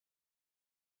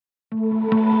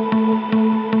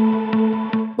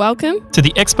Welcome to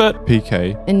the Expert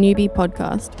PK and Newbie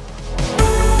podcast.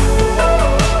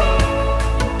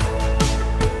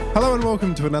 Hello and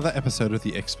welcome to another episode of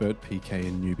the Expert PK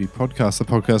and Newbie podcast, the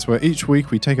podcast where each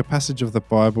week we take a passage of the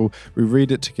Bible, we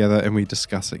read it together and we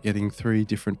discuss it, getting three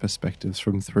different perspectives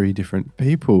from three different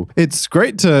people. It's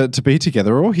great to be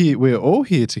together. We're all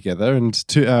here together, and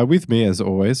with me as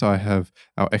always, I have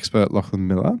our expert Lachlan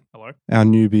Miller. Hello. Our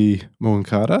newbie Morgan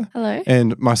Carter. Hello.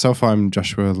 And myself, I'm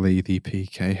Joshua Lee, the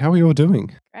PK. How are you all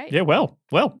doing? Great. Yeah, well.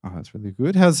 Oh, that's really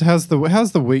good. How's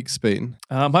the week's been?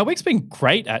 My week's been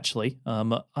great, actually.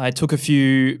 I took a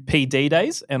few PD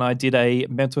days and I did a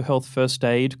mental health first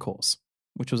aid course,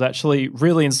 which was actually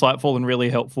really insightful and really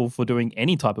helpful for doing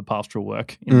any type of pastoral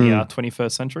work in the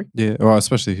 21st century. Yeah, well,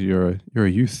 especially if you're a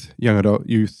youth, young adult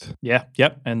youth. Yeah,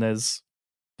 yep. And there's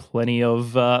plenty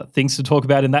of things to talk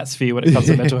about in that sphere when it comes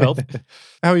to mental health.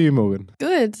 How are you, Morgan?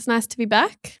 Good. It's nice to be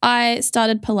back. I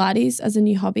started Pilates as a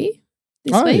new hobby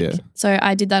this week. Yeah. So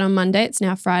I did that on Monday. It's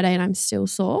now Friday and I'm still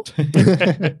sore. But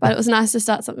it was nice to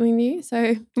start something new.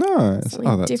 So Nice.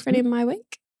 something That's different good. in my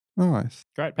week. Nice.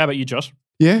 Great. How about you, Josh?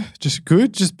 Yeah, just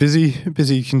good. Just busy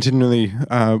continually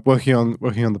working on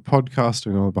the podcast,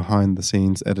 doing all the behind the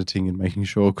scenes editing and making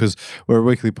sure, because we're a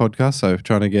weekly podcast, so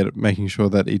trying to making sure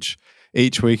that each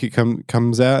week it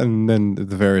comes out, and then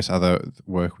the various other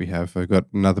work we have. We've got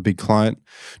another big client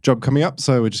job coming up,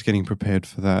 so we're just getting prepared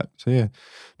for that. So yeah,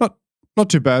 not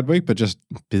too bad week, but just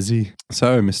busy.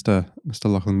 So Mr.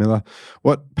 Lachlan Miller,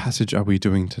 what passage are we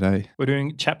doing today? We're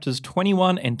doing chapters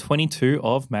 21 and 22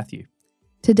 of Matthew.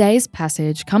 Today's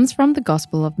passage comes from the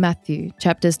Gospel of Matthew,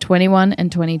 chapters 21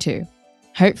 and 22.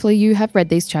 Hopefully you have read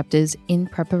these chapters in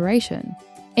preparation.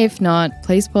 If not,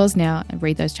 please pause now and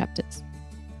read those chapters.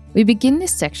 We begin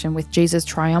this section with Jesus'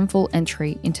 triumphal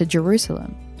entry into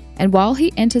Jerusalem. And while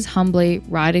he enters humbly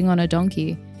riding on a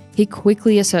donkey, he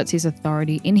quickly asserts his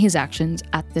authority in his actions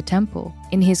at the temple,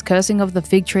 in his cursing of the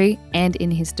fig tree, and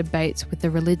in his debates with the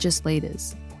religious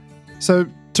leaders. So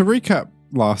to recap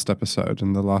last episode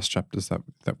and the last chapters that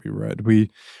we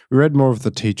read more of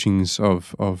the teachings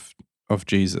of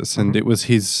Jesus, and it was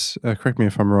his, correct me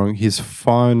if I'm wrong, his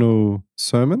final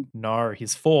sermon? No,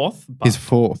 his fourth. But His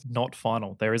fourth. Not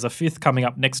final. There is a fifth coming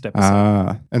up next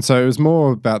episode. And so it was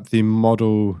more about the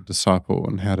model disciple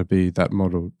and how to be that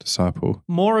model disciple.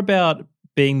 More about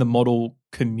being the model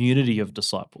community of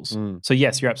disciples. So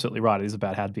yes, you're absolutely right. It is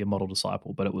about how to be a model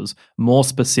disciple, but it was more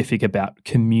specific about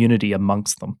community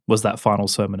amongst them, was that final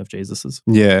sermon of Jesus's.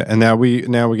 Yeah, and now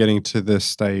we're getting to this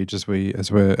stage as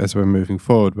we're moving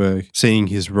forward. We're seeing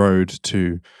his road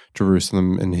to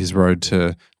Jerusalem and his road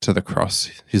to the cross,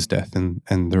 his death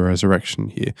and the resurrection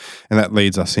here. And that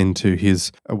leads us into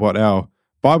his what our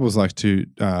Bibles like to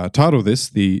title this,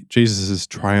 the Jesus'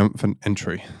 triumphant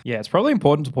entry. Yeah, it's probably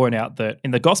important to point out that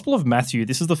in the Gospel of Matthew,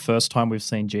 this is the first time we've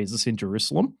seen Jesus in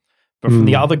Jerusalem. But from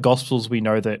the other Gospels, we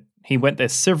know that he went there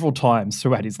several times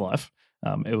throughout his life.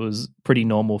 It was pretty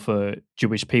normal for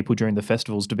Jewish people during the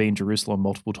festivals to be in Jerusalem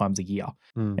multiple times a year.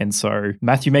 And so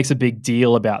Matthew makes a big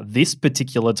deal about this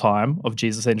particular time of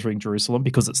Jesus entering Jerusalem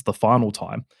because it's the final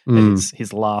time. And it's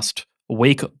his last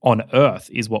week on earth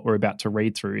is what we're about to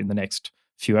read through in the next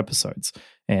few episodes.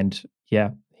 And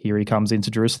yeah, here he comes into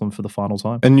Jerusalem for the final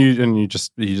time. And you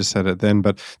just said it then,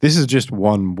 but this is just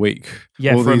 1 week.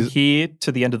 Yeah, from here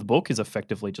to the end of the book is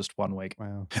effectively just 1 week.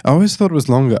 Wow. I always thought it was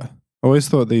longer. I always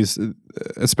thought these,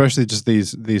 especially just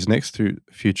these next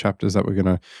few chapters that we're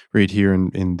going to read here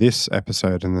in this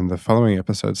episode and then the following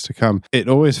episodes to come, it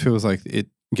always feels like it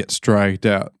gets dragged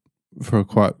out for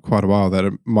quite a while,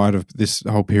 that this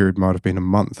whole period might have been a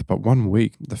month, but 1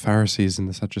 week, the Pharisees and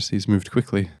the Sadducees moved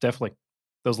quickly. Definitely.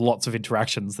 There was lots of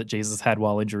interactions that Jesus had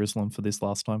while in Jerusalem for this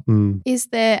last time. Is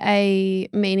there a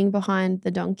meaning behind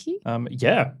the donkey?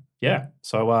 Yeah.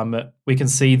 So we can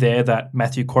see there that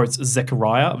Matthew quotes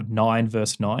Zechariah 9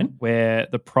 verse 9, where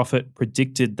the prophet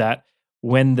predicted that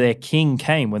when their king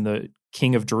came, when the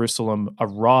king of Jerusalem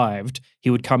arrived, he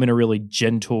would come in a really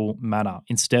gentle manner.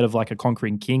 Instead of like a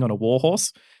conquering king on a war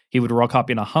horse, he would rock up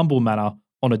in a humble manner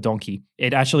on a donkey.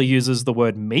 It actually uses the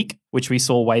word meek, which we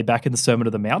saw way back in the Sermon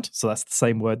on the Mount. So that's the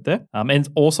same word there. And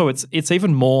also it's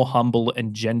even more humble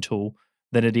and gentle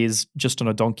than it is just on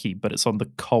a donkey, but it's on the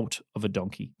colt of a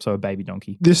donkey, so a baby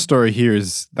donkey. This story here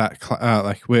is that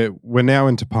like we're now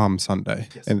into Palm Sunday,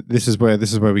 Yes. and this is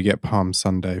where we get Palm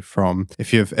Sunday from.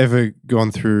 If you've ever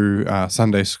gone through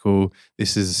Sunday school,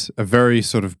 this is a very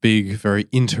sort of big, very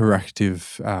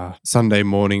interactive Sunday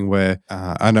morning where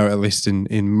I know at least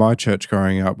in my church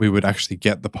growing up, we would actually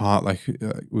get the part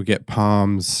we get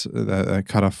palms,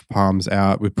 cut off palms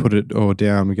out, we put it all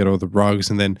down, we get all the rugs,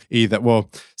 and then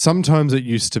sometimes it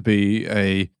used to be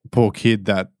a poor kid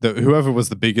that whoever was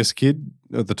the biggest kid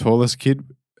or the tallest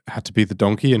kid had to be the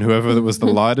donkey, and whoever was the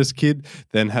lightest kid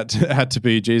then had to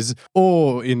be Jesus.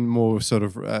 Or in more sort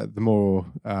of the more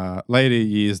later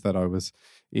years that I was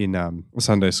in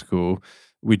Sunday school,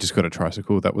 we just got a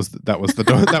tricycle. That was the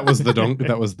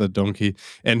donkey,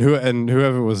 and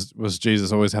whoever was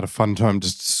Jesus always had a fun time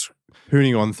just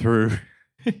hooning on through.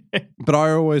 But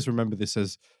I always remember this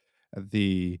as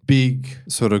the big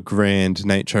sort of grand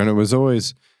nature, and it was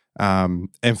always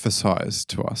emphasized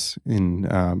to us in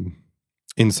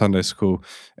Sunday school,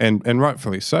 and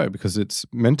rightfully so, because it's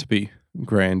meant to be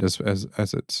grand as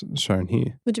it's shown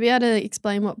here. Would you be able to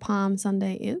explain what Palm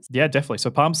Sunday is? Yeah, definitely. So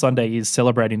Palm Sunday is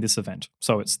celebrating this event.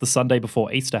 So it's the Sunday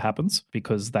before Easter happens,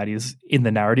 because that is in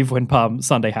the narrative when Palm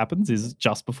Sunday happens, is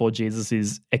just before Jesus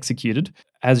is executed.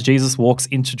 As Jesus walks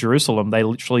into Jerusalem, they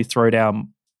literally throw down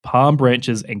palm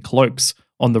branches and cloaks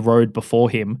on the road before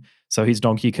him so his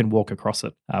donkey can walk across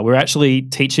it. We were actually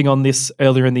teaching on this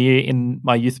earlier in the year in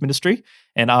my youth ministry,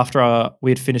 and after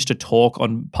we had finished a talk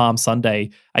on Palm Sunday,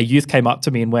 a youth came up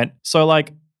to me and went, "So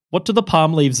like, what do the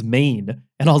palm leaves mean?"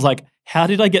 And I was like, how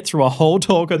did I get through a whole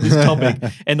talk on this topic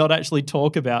and not actually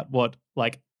talk about what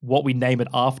we name it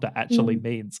after actually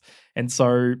means? And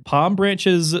so palm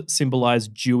branches symbolize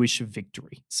Jewish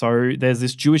victory. So there's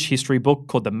this Jewish history book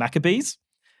called the Maccabees,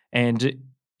 and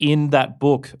in that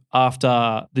book,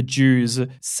 after the Jews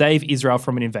save Israel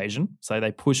from an invasion, so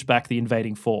they push back the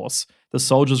invading force, the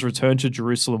soldiers return to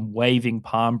Jerusalem waving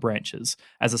palm branches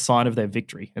as a sign of their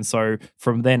victory. And so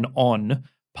from then on,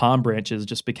 palm branches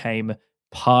just became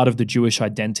part of the Jewish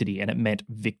identity, and it meant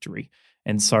victory.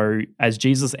 And so as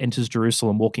Jesus enters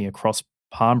Jerusalem walking across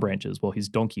palm branches, his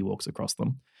donkey walks across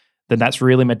them, then that's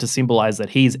really meant to symbolize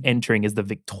that he's entering as the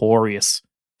victorious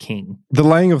king. The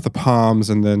laying of the palms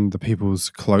and then the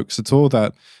people's cloaks, it's all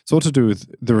to do with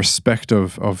the respect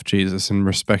of Jesus and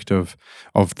respect of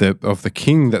the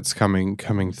king that's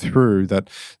coming through,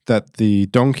 that the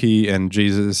donkey and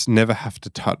Jesus never have to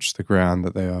touch the ground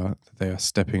that they are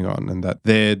stepping on, and that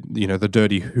the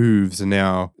dirty hooves are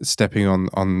now stepping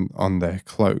on their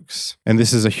cloaks. And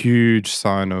this is a huge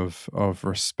sign of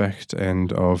respect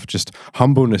and of just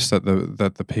humbleness that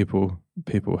the people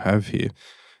have here.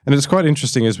 And it's quite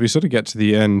interesting as we sort of get to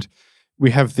the end,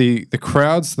 we have the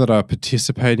crowds that are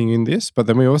participating in this, but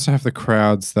then we also have the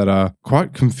crowds that are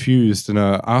quite confused and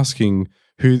are asking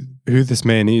who this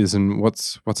man is and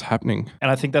what's happening.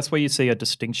 And I think that's where you see a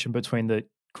distinction between the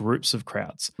groups of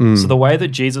crowds. So the way that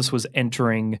Jesus was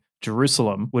entering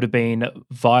Jerusalem would have been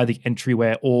via the entry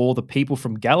where all the people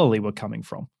from Galilee were coming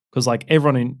from. Because like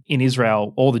everyone in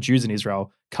Israel, all the Jews in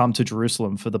Israel come to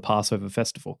Jerusalem for the Passover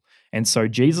festival. And so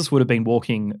Jesus would have been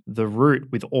walking the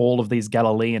route with all of these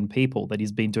Galilean people that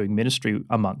he's been doing ministry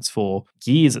amongst for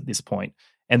years at this point.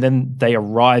 And then they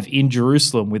arrive in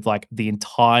Jerusalem with like the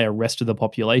entire rest of the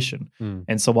population.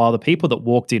 And so while the people that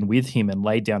walked in with him and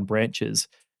laid down branches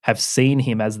have seen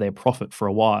him as their prophet for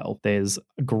a while, there's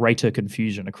greater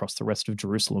confusion across the rest of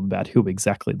Jerusalem about who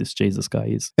exactly this Jesus guy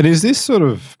is. And is this sort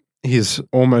of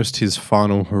almost his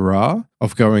final hurrah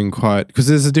of going quite, because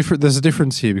there's a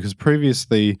difference here, because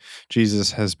previously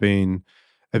Jesus has been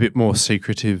a bit more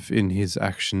secretive in his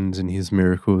actions and his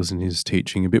miracles and his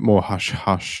teaching, a bit more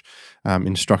hush-hush,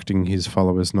 instructing his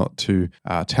followers not to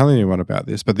tell anyone about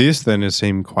this. But this then has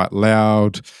seemed quite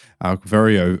loud,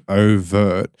 very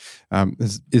overt.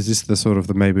 Is this the sort of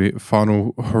the maybe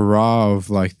final hurrah of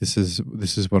like, this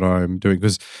is what I'm doing?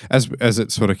 Because as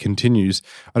it sort of continues,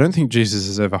 I don't think Jesus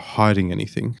is ever hiding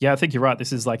anything. Yeah, I think you're right.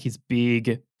 This is like his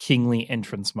big kingly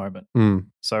entrance moment.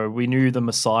 So we knew the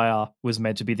Messiah was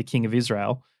meant to be the king of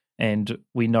Israel, and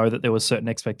we know that there were certain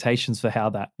expectations for how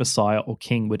that Messiah or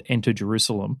king would enter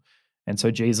Jerusalem. And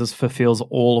so Jesus fulfills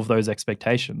all of those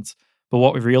expectations. But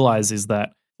what we realize is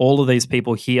that all of these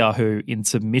people here who, in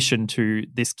submission to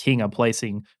this king, are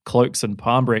placing cloaks and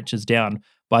palm branches down,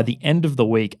 by the end of the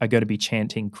week are going to be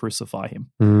chanting, "Crucify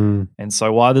him." And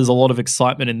so while there's a lot of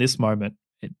excitement in this moment,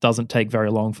 it doesn't take very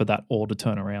long for that all to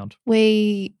turn around.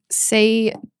 We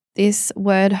see this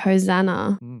word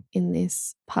Hosanna in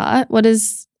this part. What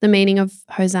does the meaning of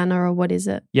Hosanna, or what is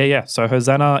it? Yeah. So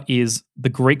Hosanna is the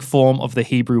Greek form of the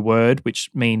Hebrew word, which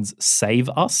means save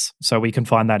us. So we can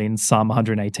find that in Psalm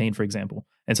 118, for example.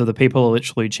 And so the people are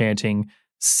literally chanting,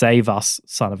 save us,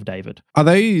 son of David. Are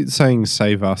they saying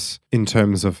save us in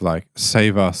terms of like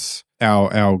save us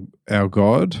our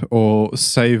God, or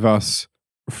save us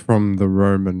from the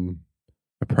Roman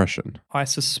oppression? I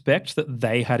suspect that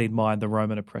they had in mind the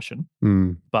Roman oppression,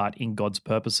 but in God's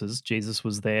purposes, Jesus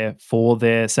was there for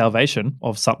their salvation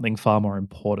of something far more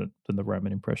important than the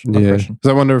Roman oppression. Because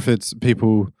I wonder if it's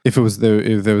people, if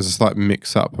there was a slight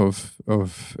mix up of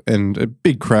and a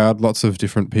big crowd, lots of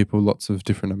different people, lots of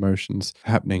different emotions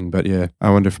happening. But yeah,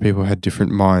 I wonder if people had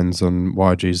different minds on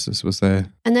why Jesus was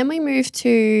there. And then we move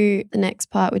to the next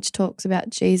part, which talks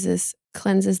about Jesus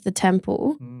cleanses the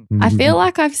temple. I feel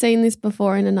like I've seen this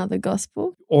before in another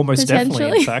gospel. Almost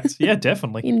definitely, in fact. Yeah,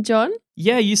 definitely. In John?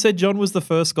 Yeah, you said John was the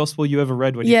first gospel you ever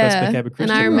read when you first became a Christian.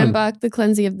 And I remember the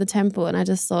cleansing of the temple, and I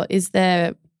just thought,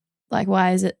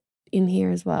 why is it in here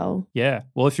as well? Yeah.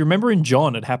 Well, if you remember in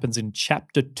John, it happens in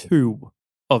chapter 2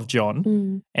 of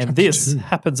John. And this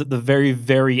happens at the very,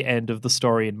 very end of the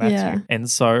story in Matthew. Yeah. And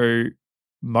so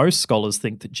most scholars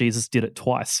think that Jesus did it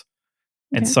twice.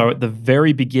 And so at the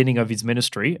very beginning of his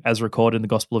ministry, as recorded in the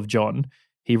Gospel of John,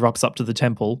 he rocks up to the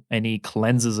temple and he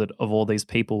cleanses it of all these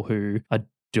people who are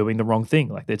doing the wrong thing.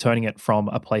 Like they're turning it from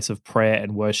a place of prayer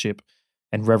and worship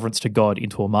and reverence to God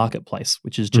into a marketplace,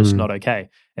 which is just not okay.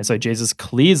 And so Jesus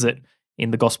clears it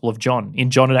in the Gospel of John.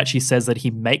 In John, it actually says that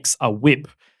he makes a whip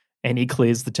and he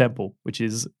clears the temple, which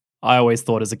is, I always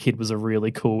thought as a kid, was a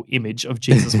really cool image of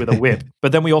Jesus with a whip.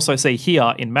 But then we also see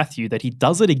here in Matthew that he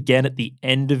does it again at the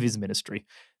end of his ministry.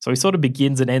 So he sort of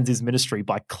begins and ends his ministry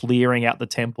by clearing out the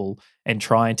temple and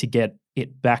trying to get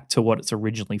it back to what it's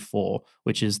originally for,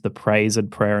 which is the praise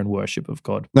and prayer and worship of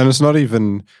God. And it's not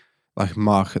even like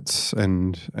markets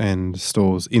and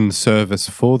stores in service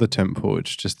for the temple.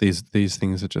 It's just these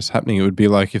things are just happening. It would be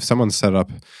like if someone set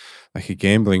up like a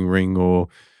gambling ring or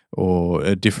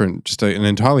a different, just an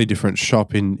entirely different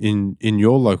shop in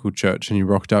your local church, and you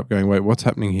rocked up going, wait, what's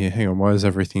happening here? Hang on, why has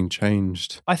everything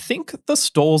changed? I think the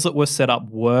stalls that were set up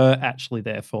were actually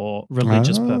there for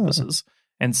religious purposes.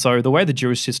 And so the way the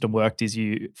Jewish system worked is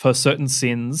for certain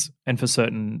sins and for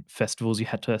certain festivals, you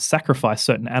had to sacrifice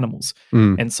certain animals.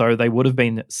 And so they would have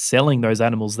been selling those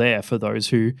animals there for those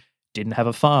who didn't have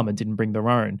a farm and didn't bring their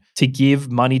own. To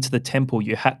give money to the temple,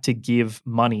 you had to give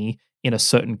money in a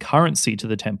certain currency to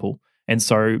the temple. And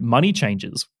so money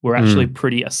changes were actually a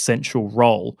pretty essential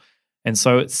role. And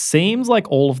so it seems like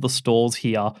all of the stalls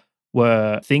here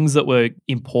were things that were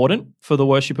important for the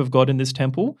worship of God in this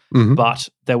temple, but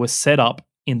they were set up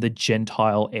in the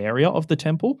Gentile area of the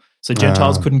temple. So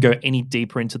Gentiles couldn't go any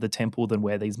deeper into the temple than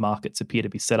where these markets appear to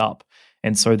be set up.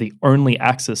 And so the only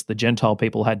access the Gentile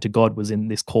people had to God was in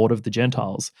this court of the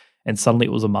Gentiles. And suddenly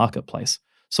it was a marketplace.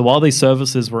 So while these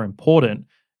services were important,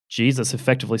 Jesus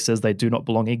effectively says they do not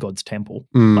belong in God's temple.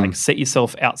 Like, set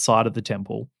yourself outside of the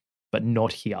temple, but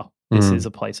not here. This is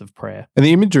a place of prayer. And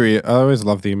the imagery, I always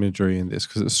love the imagery in this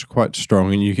because it's quite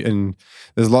strong, and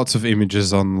there's lots of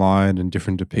images online and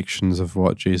different depictions of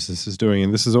what Jesus is doing.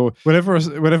 And this is all,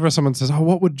 whenever someone says, oh,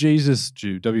 what would Jesus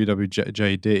do?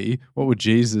 WWJD, what would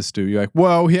Jesus do? You're like,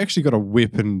 well, he actually got a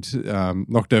whip and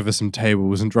knocked over some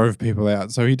tables and drove people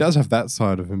out. So he does have that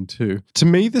side of him too. To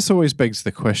me, this always begs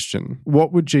the question,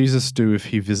 what would Jesus do if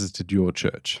he visited your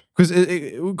church?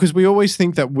 Because we always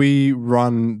think that we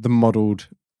run the modeled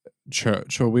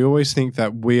church, or we always think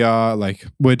that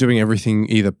we're doing everything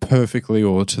either perfectly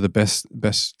or to the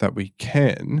best that we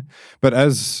can. But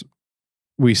as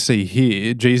we see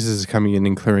here, Jesus is coming in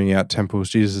and clearing out temples.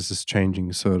 Jesus is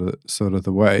changing sort of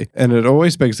the way. And it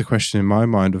always begs the question in my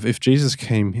mind of, if Jesus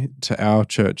came to our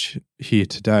church here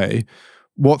today,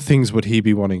 what things would he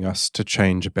be wanting us to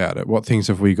change about it? What things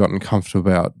have we gotten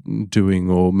comfortable about doing,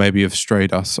 or maybe have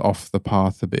strayed us off the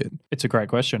path a bit? It's a great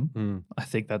question. I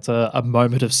think that's a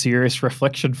moment of serious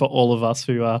reflection for all of us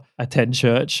who attend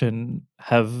church and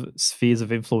have spheres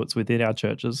of influence within our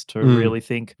churches to really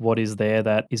think what is there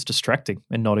that is distracting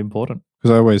and not important.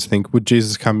 Because I always think, would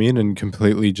Jesus come in and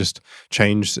completely just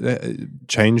change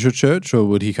your church, or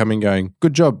would he come in going,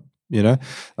 good job? You know,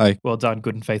 like, well done,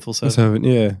 good and faithful servant.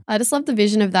 Yeah. I just love the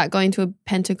vision of that, going to a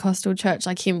Pentecostal church,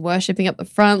 like him worshipping up the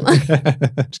front.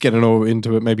 Just getting all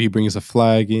into it. Maybe he brings a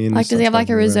flag in. Like, does he have like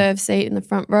a reserved seat in the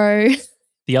front row?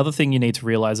 The other thing you need to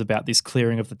realize about this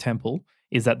clearing of the temple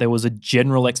is that there was a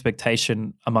general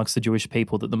expectation amongst the Jewish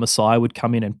people that the Messiah would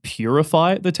come in and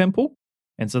purify the temple.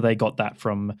 And so they got that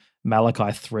from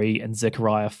Malachi 3 and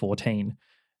Zechariah 14.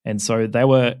 And so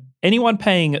anyone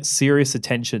paying serious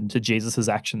attention to Jesus'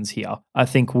 actions here, I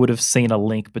think would have seen a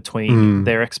link between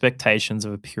their expectations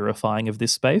of a purifying of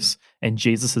this space and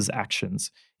Jesus'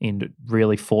 actions in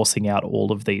really forcing out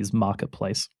all of these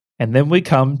marketplace. And then we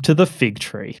come to the fig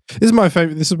tree. This is my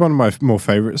favorite. This is one of my more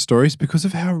favorite stories because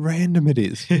of how random it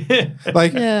is.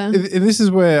 Like, this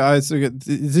is where I sort of get,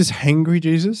 is this hangry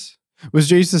Jesus? Was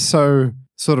Jesus so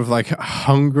sort of like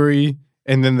hungry,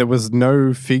 and then there was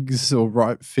no figs or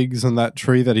ripe figs on that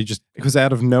tree that because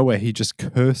out of nowhere he just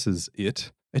curses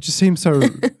it. It just seems so.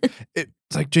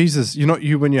 It's like, Jesus, you're not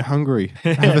you when you're hungry.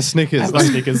 Have a Snickers. Have a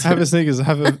Snickers. Have a Snickers.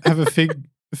 Have a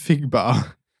fig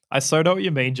bar. I so know what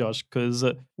you mean, Josh, because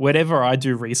whenever I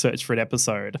do research for an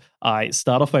episode, I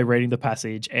start off by reading the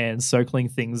passage and circling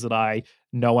things that I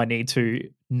know I need to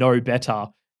know better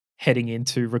heading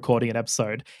into recording an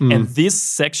episode. And this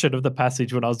section of the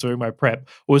passage, when I was doing my prep,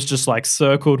 was just like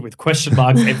circled with question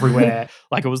marks everywhere.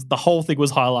 Like the whole thing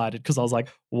was highlighted because I was like,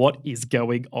 what is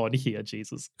going on here,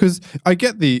 Jesus? Because I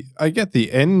get the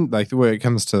end, like where it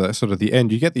comes to that sort of the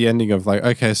end, you get the ending of like,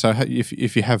 okay, so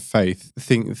if you have faith,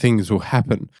 things will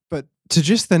happen. But to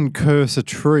just then curse a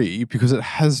tree because it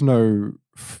has no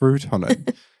fruit on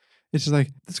it, it's just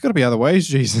like, there's got to be other ways,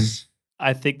 Jesus.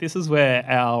 I think this is where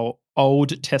our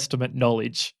Old Testament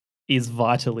knowledge is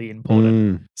vitally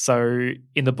important. So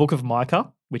in the book of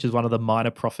Micah, which is one of the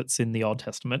minor prophets in the Old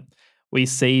Testament, we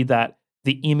see that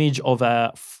the image of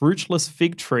a fruitless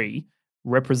fig tree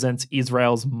represents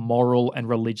Israel's moral and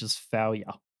religious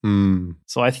failure.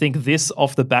 So I think this,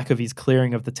 off the back of his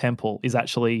clearing of the temple, is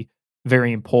actually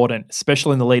very important,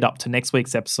 especially in the lead up to next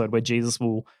week's episode where Jesus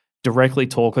will directly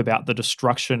talk about the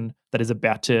destruction that is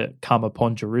about to come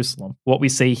upon Jerusalem. What we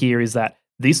see here is that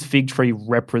this fig tree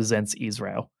represents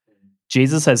Israel.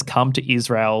 Jesus has come to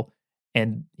Israel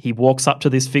and he walks up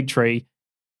to this fig tree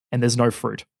and there's no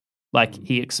fruit. Like,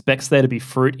 he expects there to be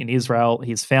fruit in Israel.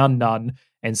 He's found none.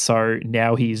 And so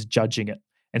now he's judging it.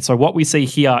 And so what we see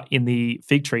here in the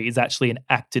fig tree is actually an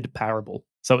acted parable.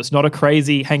 So it's not a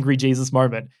crazy, hangry Jesus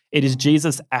moment. It is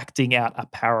Jesus acting out a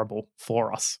parable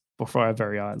for us before our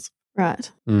very eyes.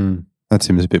 Right. That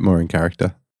seems a bit more in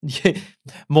character. Yeah,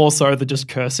 more so than just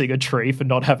cursing a tree for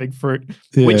not having fruit,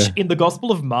 which in the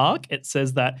Gospel of Mark, it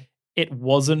says that it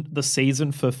wasn't the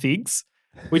season for figs,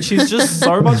 which is just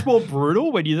so much more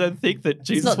brutal when you then think that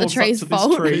Jesus walks up to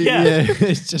this tree. Yeah,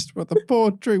 it's just what the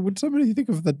poor tree. Would somebody think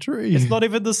of the tree? It's not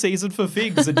even the season for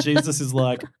figs, and Jesus is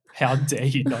like, how dare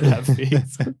you not have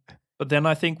figs? But then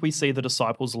I think we see the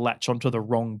disciples latch onto the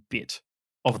wrong bit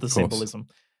of the symbolism.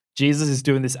 Jesus is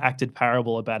doing this acted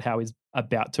parable about how he's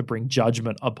about to bring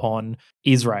judgment upon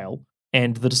Israel.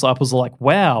 And the disciples are like,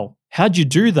 wow, how'd you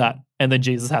do that? And then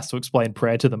Jesus has to explain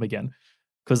prayer to them again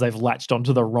because they've latched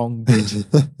onto the wrong bit.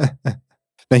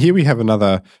 Now here we have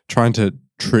another trying to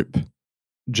trip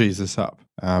Jesus up,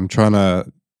 trying to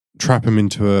trap him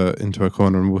into a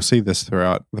corner. And we'll see this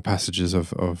throughout the passages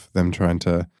of them trying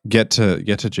to get to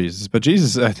Jesus. But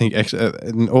Jesus, I think,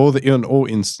 in all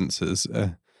instances,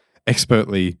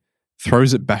 expertly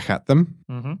throws it back at them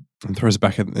and throws it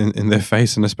back in their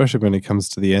face. And especially when it comes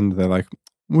to the end, they're like,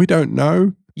 we don't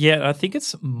know. Yeah, I think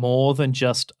it's more than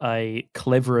just a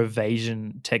clever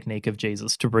evasion technique of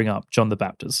Jesus to bring up John the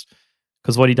Baptist.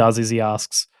 Because what he does is he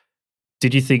asks,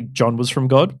 did you think John was from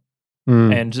God?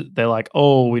 And they're like,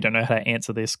 oh, we don't know how to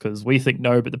answer this because we think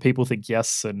no, but the people think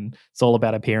yes, and it's all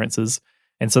about appearances.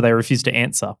 And so they refuse to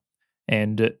answer.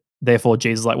 And therefore,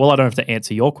 Jesus is like, well, I don't have to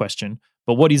answer your question.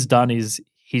 But what he's done is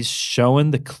he's shown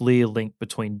the clear link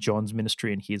between John's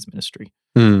ministry and his ministry.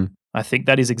 I think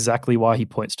that is exactly why he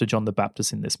points to John the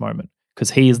Baptist in this moment,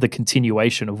 because he is the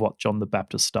continuation of what John the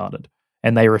Baptist started.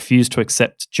 And they refuse to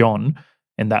accept John,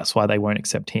 and that's why they won't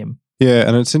accept him. Yeah,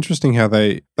 and it's interesting how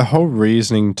the whole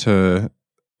reasoning to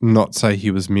not say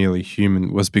he was merely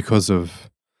human was because of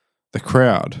the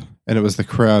crowd. And it was the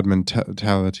crowd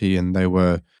mentality, and they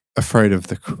were afraid of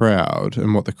the crowd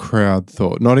and what the crowd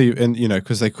thought. Not even,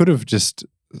 because they could have just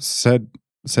said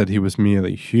he was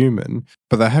merely human,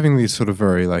 but they're having these sort of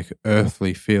very like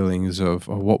earthly feelings of,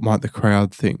 oh, what might the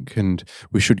crowd think, and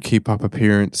we should keep up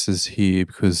appearances here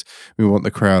because we want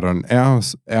the crowd on our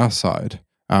side,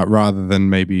 rather than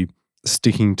maybe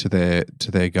sticking to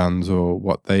their guns or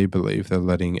what they believe. They're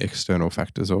letting external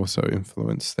factors also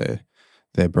influence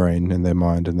their brain and their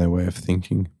mind and their way of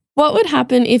thinking. What would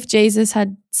happen if Jesus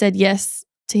had said yes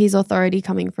to his authority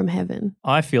coming from heaven?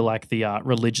 I feel like the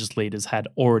religious leaders had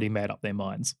already made up their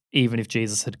minds. Even if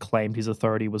Jesus had claimed his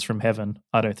authority was from heaven,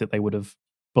 I don't think they would have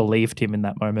believed him in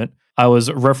that moment. I was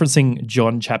referencing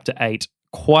John chapter 8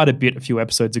 quite a bit a few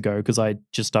episodes ago because I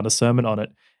just done a sermon on it.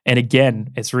 And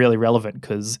again, it's really relevant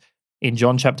because in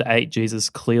John chapter 8, Jesus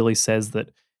clearly says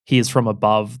that he is from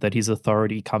above, that his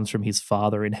authority comes from his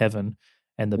Father in heaven.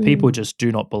 And the people just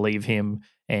do not believe him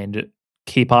and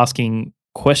keep asking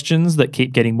questions that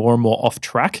keep getting more and more off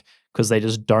track because they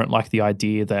just don't like the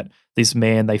idea that this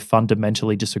man they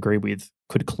fundamentally disagree with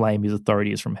could claim his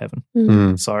authority is from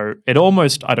heaven. So it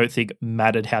almost, I don't think,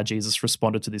 mattered how Jesus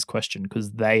responded to this question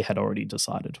because they had already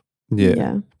decided.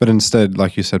 Yeah. But instead,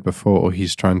 like you said before,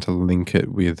 he's trying to link it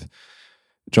with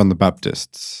John the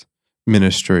Baptist's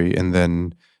ministry and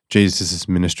then Jesus'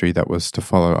 ministry that was to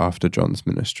follow after John's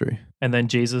ministry. And then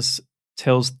Jesus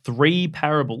tells 3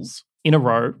 parables in a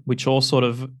row, which all sort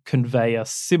of convey a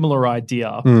similar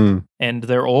idea. And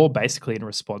they're all basically in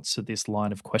response to this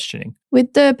line of questioning.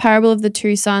 With the parable of the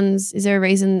 2 sons, is there a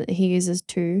reason that he uses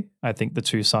 2? I think the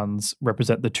 2 sons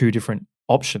represent the 2 different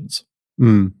options,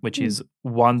 which is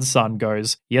one son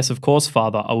goes, yes, of course,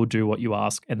 Father, I will do what you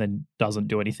ask, and then doesn't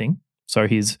do anything. So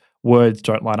his words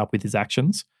don't line up with his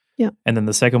actions. Yeah. And then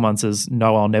the second one says,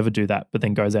 no, I'll never do that, but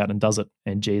then goes out and does it.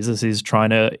 And Jesus is trying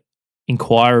to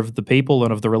inquire of the people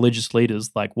and of the religious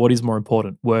leaders, like, what is more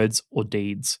important, words or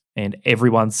deeds? And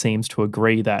everyone seems to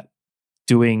agree that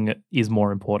doing is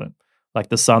more important. Like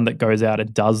the son that goes out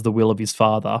and does the will of his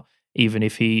Father, even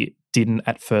if he didn't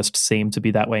at first seem to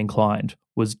be that way inclined,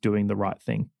 was doing the right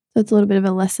thing. So it's a little bit of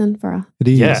a lesson for us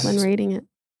when reading it.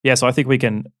 Yeah, so I think we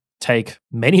can take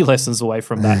many lessons away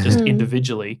from that just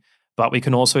individually, but we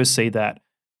can also see that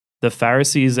the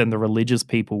Pharisees and the religious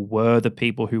people were the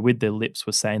people who with their lips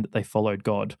were saying that they followed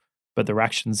God, but their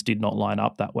actions did not line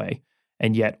up that way.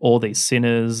 And yet all these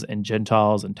sinners and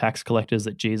Gentiles and tax collectors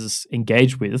that Jesus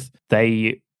engaged with,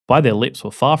 they, by their lips,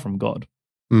 were far from God,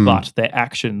 but their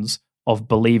actions of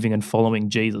believing and following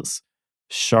Jesus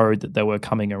showed that they were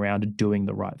coming around and doing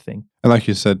the right thing. And like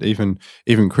you said, even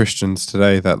Christians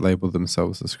today that label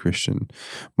themselves as Christian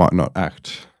might not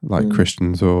act like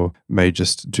Christians or may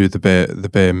just do the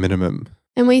bare minimum.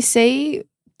 And we see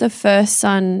the first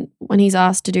son, when he's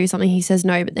asked to do something, he says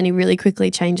no, but then he really quickly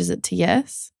changes it to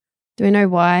yes. Do we know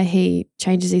why he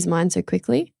changes his mind so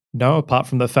quickly? No, apart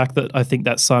from the fact that I think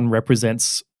that son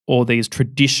represents all these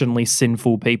traditionally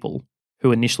sinful people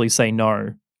who initially say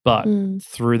no, but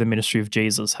through the ministry of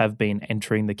Jesus have been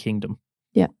entering the kingdom.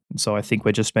 Yeah. And so I think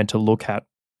we're just meant to look at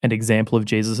an example of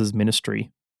Jesus'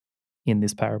 ministry in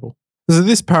this parable. So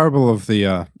this parable of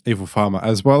the evil farmer,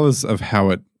 as well as of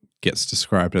how it gets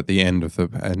described at the end of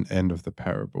the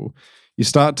parable, when you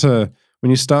start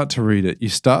to read it, you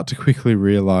start to quickly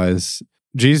realize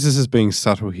Jesus is being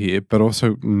subtle here, but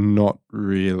also not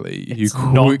really. It's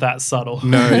not that subtle.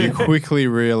 No, you quickly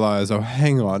realize, oh,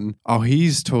 hang on. Oh,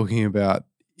 he's talking about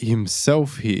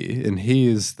himself here, and he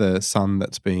is the son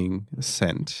that's being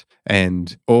sent.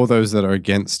 And all those that are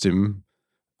against him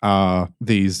are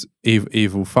these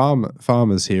evil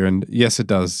farmers here. And yes, it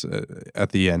does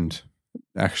at the end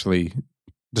actually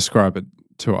describe it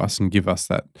to us and give us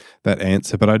that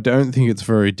answer. But I don't think it's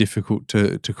very difficult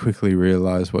to quickly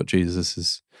realize what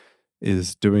Jesus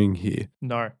is doing here.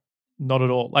 No, not at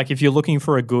all. Like if you're looking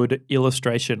for a good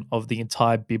illustration of the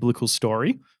entire biblical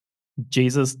story,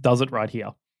 Jesus does it right here.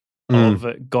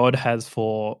 Of God has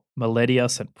for millennia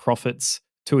sent prophets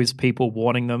to his people,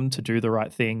 warning them to do the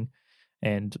right thing,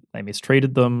 and they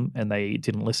mistreated them and they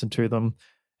didn't listen to them.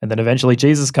 And then eventually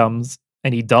Jesus comes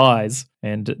and he dies,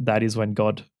 and that is when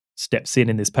God steps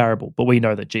in this parable. But we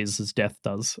know that Jesus' death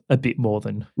does a bit more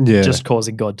than just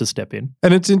causing God to step in.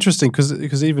 And it's interesting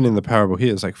because even in the parable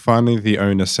here, it's like finally the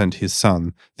owner sent his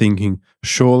son, thinking,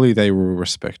 surely they will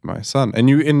respect my son. And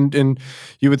you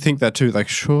would think that too, like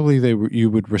surely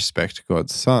you would respect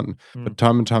God's son. But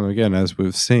time and time again, as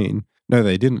we've seen, no,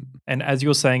 they didn't. And as you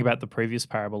were saying about the previous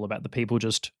parable, about the people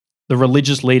the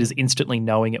religious leaders instantly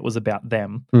knowing it was about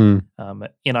them.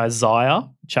 In Isaiah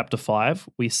chapter 5,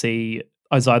 we see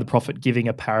Isaiah the prophet giving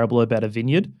a parable about a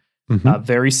vineyard,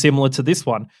 very similar to this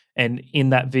one. And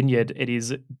in that vineyard, it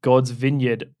is God's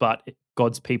vineyard, but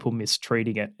God's people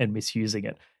mistreating it and misusing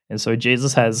it. And so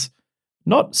Jesus has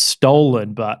not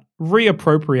stolen, but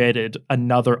reappropriated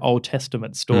another Old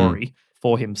Testament story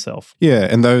for himself. Yeah,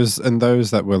 and those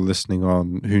that were listening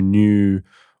on who knew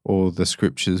all the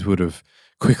scriptures would have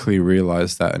quickly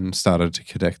realized that and started to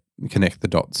connect the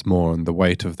dots more, and the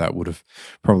weight of that would have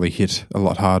probably hit a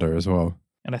lot harder as well.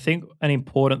 And I think an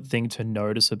important thing to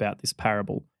notice about this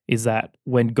parable is that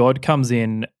when God comes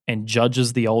in and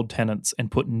judges the old tenants and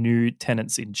put new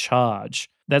tenants in charge,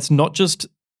 that's not just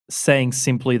saying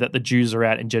simply that the Jews are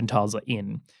out and Gentiles are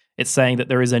in. It's saying that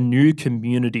there is a new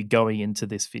community going into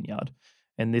this vineyard.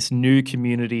 And this new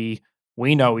community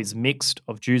we know is mixed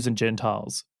of Jews and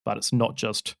Gentiles, but it's not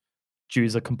just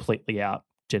Jews are completely out,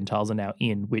 Gentiles are now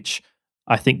in, which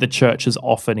I think the church has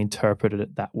often interpreted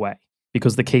it that way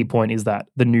because the key point is that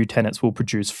the new tenants will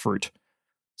produce fruit.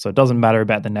 So it doesn't matter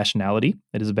about the nationality.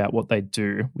 It is about what they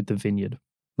do with the vineyard.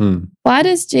 Why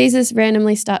does Jesus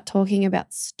randomly start talking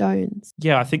about stones?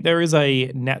 Yeah, I think there is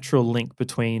a natural link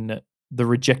between the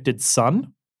rejected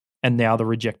son and now the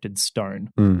rejected stone.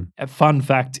 A fun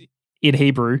fact, in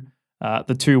Hebrew,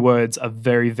 the two words are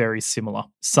very, very similar.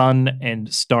 Son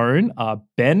and stone are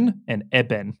ben and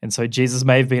eben. And so Jesus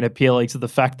may have been appealing to the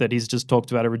fact that he's just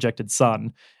talked about a rejected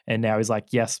son. And now he's like,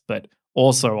 yes, but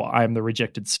also I am the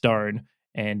rejected stone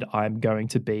and I'm going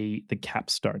to be the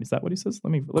capstone. Is that what he says?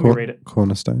 Let me read it.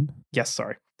 Cornerstone. Yes,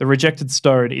 sorry. The rejected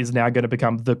stone is now going to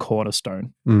become the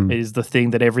cornerstone. It is the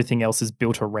thing that everything else is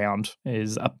built around. It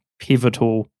is a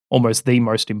pivotal, almost the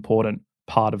most important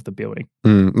part of the building.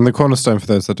 And the cornerstone, for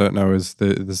those that don't know, is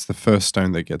the first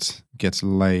stone that gets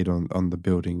laid on the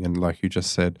building. And like you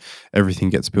just said, everything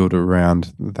gets built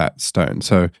around that stone.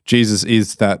 So Jesus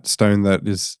is that stone that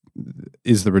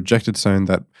is the rejected stone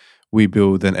that we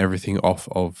build then everything off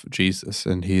of Jesus,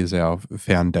 and he is our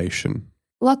foundation.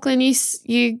 Lachlan,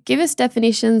 you give us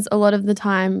definitions a lot of the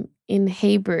time in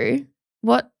Hebrew.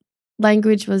 What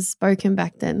language was spoken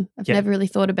back then? I've never really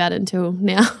thought about it until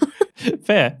now.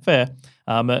 Fair.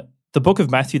 The book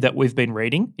of Matthew that we've been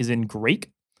reading is in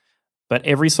Greek, but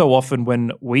every so often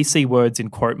when we see words in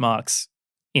quote marks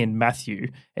in Matthew,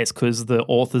 it's because the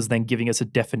author's then giving us a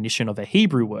definition of a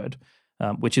Hebrew word,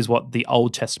 which is what the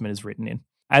Old Testament is written in.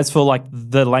 As for like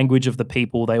the language of the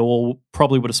people, they all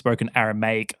probably would have spoken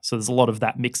Aramaic, so there's a lot of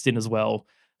that mixed in as well.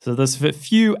 So there's a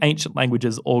few ancient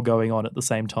languages all going on at the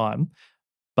same time,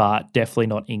 but definitely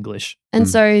not English. And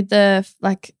so the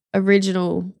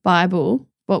original Bible,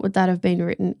 what would that have been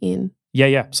written in?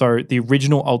 Yeah. So the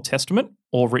original Old Testament,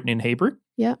 all written in Hebrew.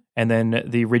 Yeah. And then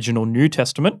the original New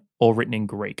Testament, all written in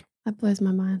Greek. That blows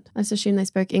my mind. I just assume they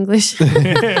spoke English.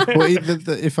 Well,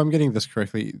 if I'm getting this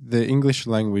correctly, the English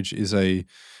language is a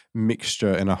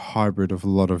mixture and a hybrid of a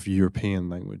lot of European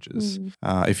languages.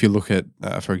 If you look at,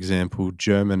 for example,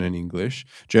 German and English,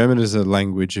 German is a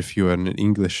language if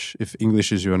English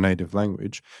is your native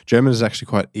language. German is actually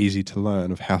quite easy to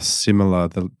learn of how similar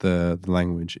the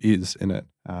language is in it.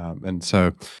 And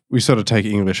so we sort of take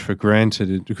English for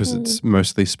granted because it's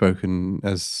mostly spoken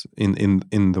as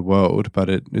in the world, but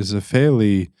it is a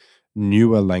fairly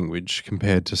newer language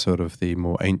compared to sort of the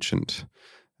more ancient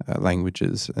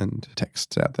languages and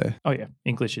texts out there. Oh yeah,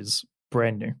 English is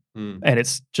brand new, and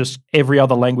it's just every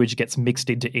other language gets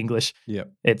mixed into English. Yeah,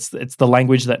 it's the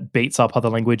language that beats up other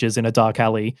languages in a dark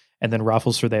alley and then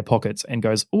rifles through their pockets and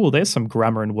goes, "Oh, there's some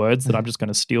grammar and words that I'm just going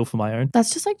to steal for my own."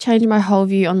 That's just like changing my whole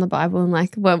view on the Bible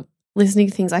and listening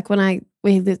to things like when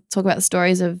we talk about the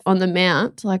stories of on the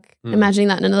Mount, imagining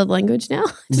that in another language now.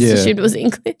 Just assumed it was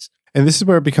English. And this is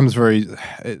where it becomes very,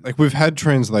 we've had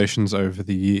translations over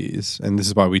the years, and this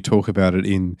is why we talk about it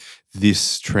in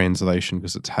this translation,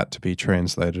 because it's had to be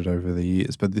translated over the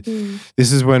years. But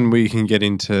this is when we can get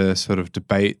into sort of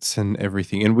debates and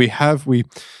everything. And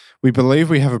we believe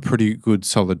we have a pretty good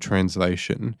solid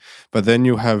translation, but then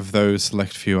you'll have those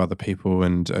select few other people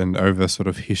and over sort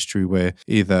of history where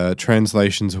either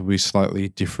translations will be slightly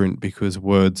different because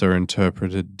words are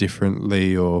interpreted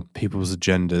differently or people's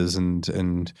agendas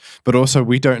but also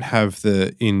we don't have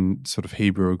in sort of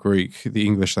Hebrew or Greek, the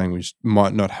English language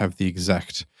might not have the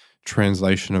exact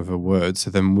translation of a word. So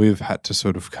then we've had to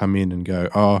sort of come in and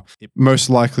go, it most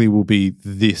likely will be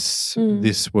this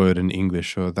word in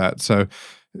English or that. So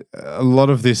a lot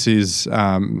of this is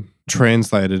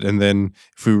translated, and then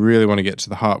if we really want to get to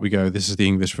the heart, we go, this is the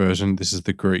English version, this is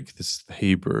the Greek, this is the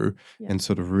Hebrew, and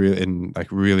sort of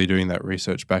really doing that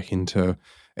research back into,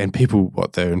 and people,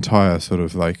 their entire sort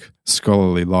of like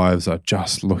scholarly lives are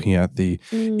just looking at the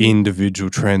individual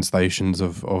translations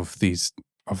of these,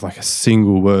 of like a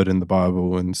single word in the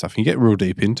Bible and stuff. You get real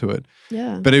deep into it.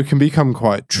 Yeah. But it can become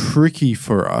quite tricky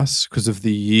for us because of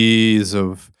the years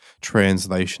of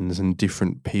translations and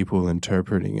different people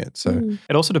interpreting it. So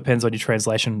it also depends on your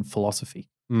translation philosophy.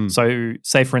 So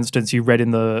say, for instance, you read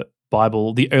in the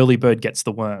Bible, the early bird gets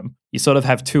the worm. You sort of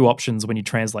have two options when you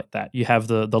translate that. You have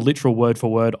the literal word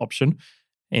for word option,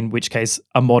 in which case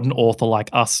a modern author like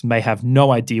us may have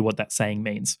no idea what that saying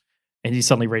means. And you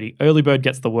suddenly read early bird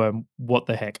gets the worm, what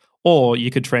the heck? Or you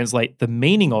could translate the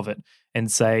meaning of it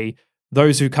and say,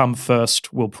 those who come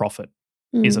first will profit.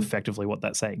 Is effectively what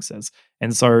that saying says.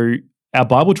 And so our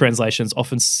Bible translations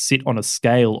often sit on a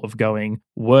scale of going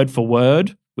word for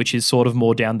word, which is sort of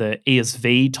more down the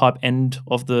ESV type end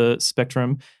of the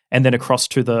spectrum, and then across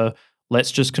to the let's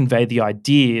just convey the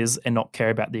ideas and not care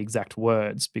about the exact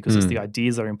words because it's the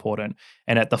ideas that are important.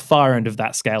 And at the far end of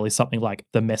that scale is something like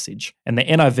the Message. And the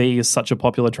NIV is such a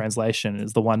popular translation,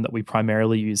 is the one that we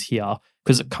primarily use here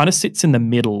because it kind of sits in the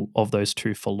middle of those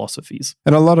two philosophies.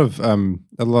 And a lot of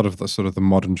the sort of the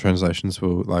modern translations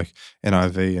will, like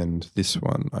NIV and this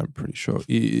one, I'm pretty sure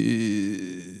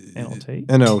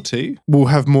NLT will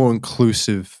have more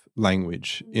inclusive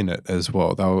language in it as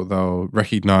well. They'll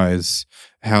recognize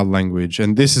how language,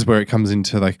 and this is where it comes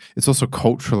into, like, it's also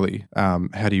culturally,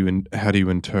 how do you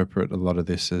interpret a lot of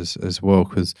this as well,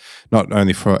 because not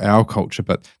only for our culture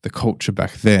but the culture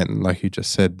back then, like you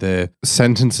just said, their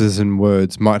sentences and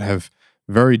words might have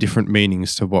very different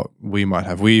meanings to what we might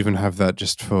have. We even have that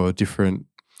just for different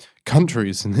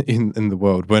countries in the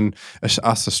world. When us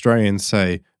Australians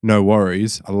say no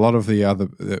worries, a lot of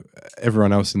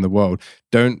everyone else in the world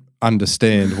don't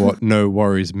understand what no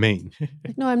worries mean.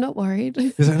 No, I'm not worried.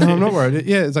 It's like, no, I'm not worried.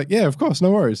 Yeah, it's like, yeah, of course,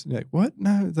 no worries. You're like, what?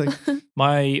 No, it's like.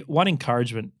 My one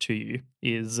encouragement to you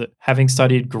is, having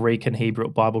studied Greek and Hebrew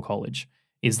at Bible college,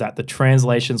 is that the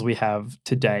translations we have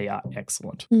today are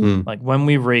excellent. Like when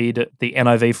we read the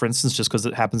NIV, for instance, just because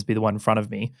it happens to be the one in front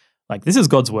of me, like, this is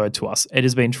God's word to us. It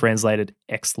has been translated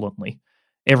excellently.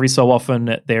 Every so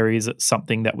often there is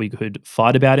something that we could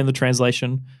fight about in the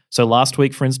translation. So last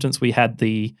week, for instance, we had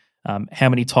the how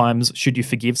many times should you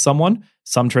forgive someone?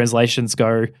 Some translations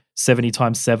go 70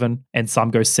 times 7 and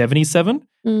some go 77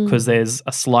 because there's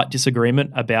a slight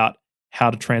disagreement about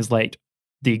how to translate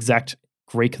the exact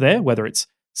Greek there, whether it's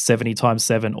 70 times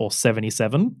 7 or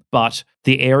 77. But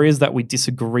the areas that we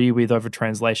disagree with over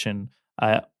translation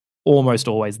are almost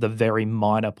always the very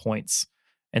minor points,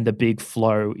 and the big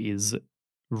flow is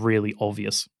really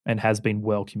obvious and has been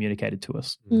well communicated to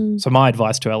us. So my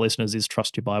advice to our listeners is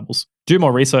trust your Bibles. Do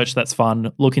more research, that's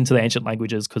fun. Look into the ancient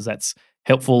languages because that's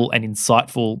helpful and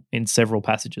insightful in several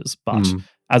passages. But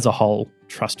as a whole,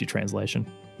 trust your translation.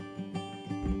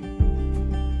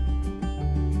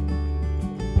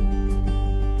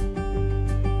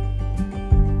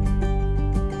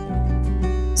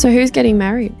 So who's getting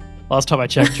married? Last time I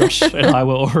checked, Josh and I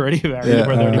were already married.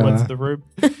 We're the only ones in the room.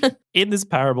 In this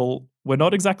parable, we're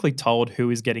not exactly told who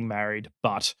is getting married,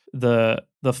 but the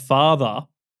father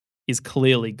is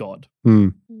clearly God.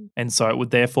 And so it would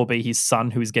therefore be his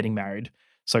son who is getting married.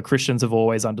 So Christians have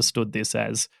always understood this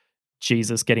as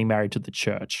Jesus getting married to the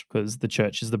church, because the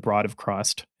church is the bride of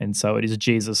Christ. And so it is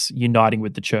Jesus uniting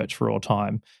with the church for all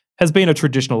time. Has been a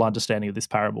traditional understanding of this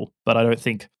parable, but I don't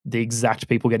think the exact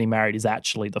people getting married is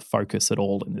actually the focus at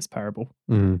all in this parable.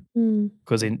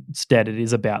 Because instead it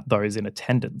is about those in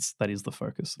attendance that is the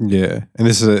focus. Yeah, and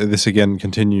this again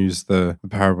continues the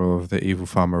parable of the evil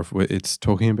farmer. It's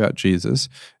talking about Jesus,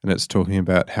 and it's talking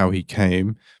about how he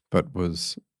came but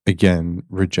was again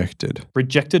rejected.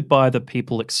 Rejected by the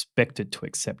people expected to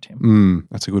accept him.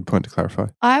 That's a good point to clarify.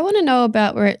 I want to know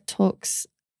about where it talks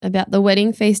about the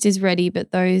wedding feast is ready, but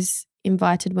those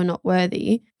invited were not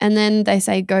worthy. And then they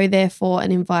say, go therefore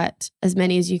and invite as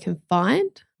many as you can find.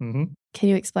 Can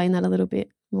you explain that a little bit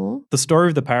more? The story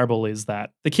of the parable is that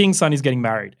the king's son is getting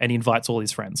married and he invites all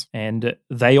his friends, and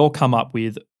they all come up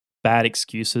with bad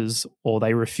excuses or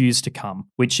they refuse to come,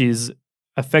 which is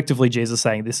effectively Jesus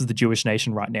saying, this is the Jewish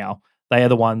nation right now. They are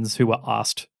the ones who were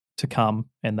asked to come,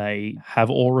 and they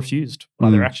have all refused by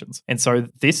their actions. And so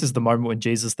this is the moment when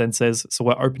Jesus then says, so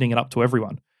we're opening it up to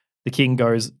everyone. The king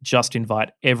goes, just invite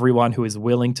everyone who is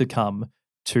willing to come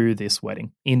to this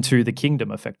wedding, into the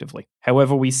kingdom effectively.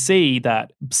 However, we see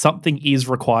that something is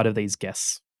required of these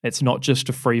guests. It's not just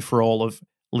a free-for-all of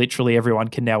literally everyone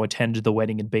can now attend the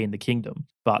wedding and be in the kingdom,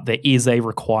 but there is a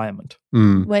requirement.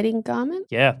 Wedding garment?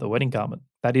 Yeah, the wedding garment.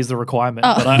 That is the requirement.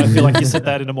 But I feel like you said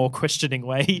that in a more questioning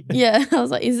way. Yeah, I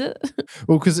was like, is it?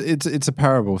 Well, because it's a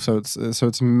parable, so it's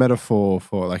a metaphor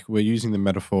for, like, we're using the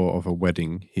metaphor of a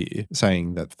wedding here,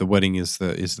 saying that the wedding is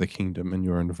the kingdom, and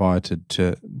you're invited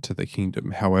to the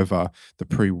kingdom. However, the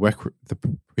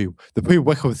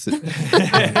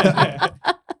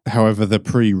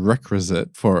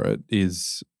prerequisite for it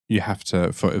is you have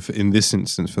to, in this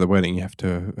instance for the wedding, you have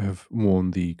to have worn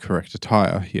the correct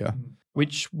attire here.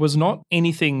 Which was not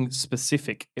anything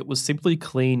specific. It was simply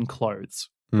clean clothes,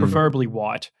 preferably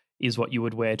white, is what you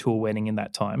would wear to a wedding in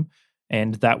that time.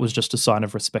 And that was just a sign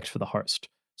of respect for the host.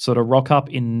 So to rock up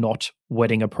in not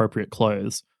wedding appropriate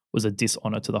clothes was a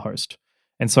dishonor to the host.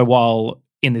 And so while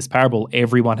in this parable,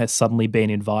 everyone has suddenly been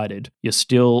invited, you're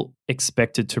still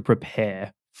expected to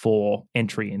prepare for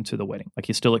entry into the wedding. Like,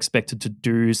 you're still expected to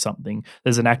do something.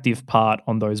 There's an active part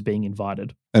on those being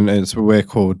invited. And we're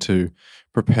called to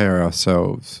prepare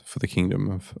ourselves for the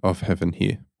kingdom of heaven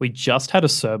here. We just had a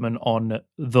sermon on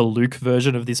the Luke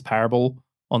version of this parable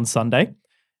on Sunday,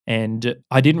 and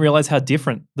I didn't realize how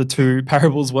different the two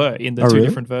parables were in the two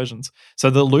different versions. So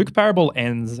the Luke parable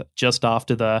ends just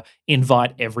after the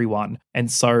invite everyone. And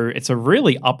so it's a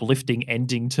really uplifting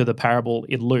ending to the parable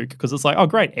in Luke, because it's like, oh,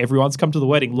 great, everyone's come to the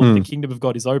wedding. Look, the kingdom of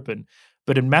God is open.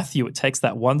 But in Matthew, it takes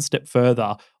that one step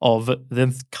further of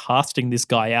them casting this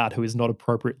guy out who is not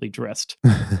appropriately dressed.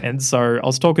 And so I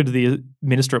was talking to the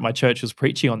minister at my church who was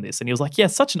preaching on this, and he was like, yeah,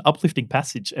 such an uplifting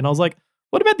passage. And I was like,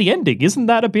 what about the ending? Isn't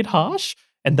that a bit harsh?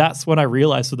 And that's when I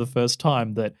realized for the first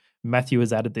time that Matthew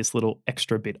has added this little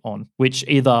extra bit on, which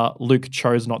either Luke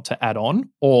chose not to add on,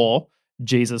 or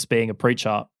Jesus, being a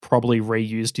preacher, probably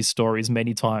reused his stories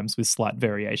many times with slight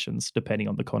variations depending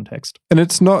on the context. And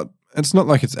it's not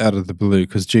like it's out of the blue,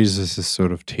 because Jesus has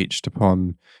sort of teached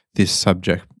upon this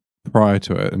subject prior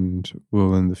to it, and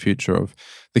will in the future, of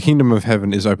the kingdom of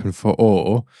heaven is open for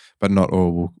all, but not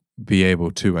all will be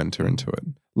able to enter into it.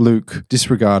 Luke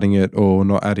disregarding it or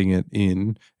not adding it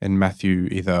in, and Matthew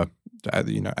either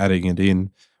adding it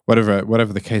in,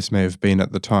 whatever the case may have been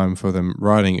at the time for them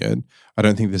writing it. I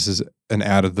don't think this is an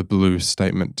out of the blue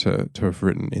statement to have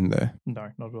written in there.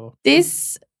 No, not at all.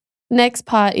 This next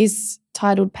part is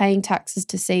titled Paying Taxes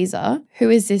to Caesar. Who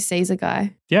is this Caesar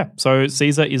guy? Yeah, so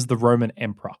Caesar is the Roman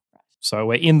emperor. So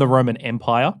we're in the Roman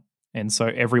Empire, and so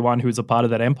everyone who's a part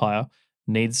of that empire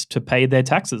needs to pay their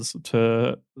taxes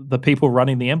to the people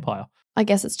running the empire. I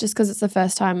guess it's just because it's the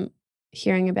first time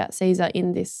hearing about Caesar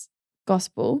in this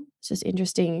gospel. It's just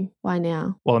interesting. Why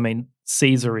now? Well, I mean,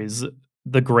 Caesar is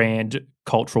the grand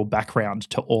cultural background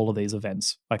to all of these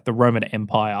events. Like the Roman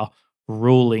Empire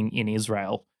ruling in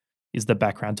Israel is the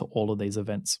background to all of these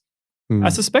events. I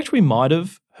suspect we might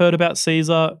have heard about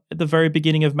Caesar at the very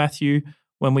beginning of Matthew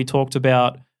when we talked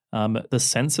about the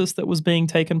census that was being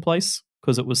taken place,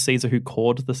 because it was Caesar who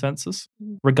called the census.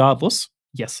 Regardless,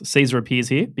 yes, Caesar appears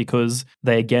here because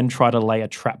they again try to lay a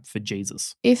trap for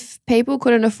Jesus. If people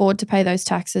couldn't afford to pay those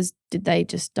taxes, did they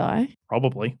just die?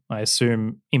 Probably. I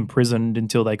assume imprisoned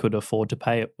until they could afford to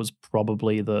pay it was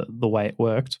probably the way it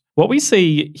worked. What we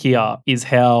see here is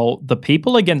how the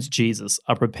people against Jesus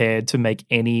are prepared to make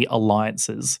any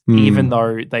alliances, even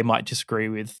though they might disagree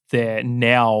with their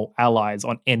now allies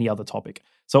on any other topic.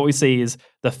 So what we see is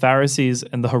the Pharisees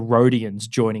and the Herodians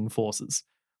joining forces,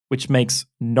 which makes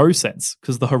no sense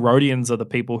because the Herodians are the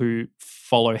people who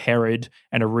follow Herod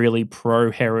and are really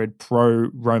pro-Herod,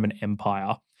 pro-Roman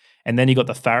Empire. And then you got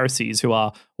the Pharisees who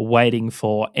are waiting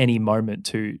for any moment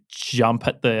to jump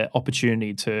at the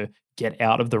opportunity to get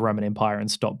out of the Roman Empire and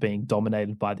stop being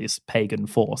dominated by this pagan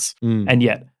force. And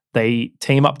yet they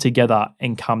team up together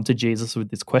and come to Jesus with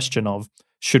this question of,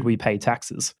 should we pay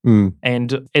taxes?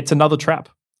 And it's another trap,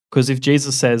 because if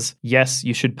Jesus says, yes,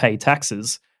 you should pay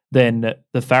taxes, then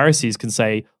the Pharisees can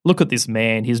say, look at this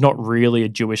man, he's not really a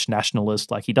Jewish nationalist,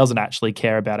 like he doesn't actually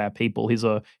care about our people. He's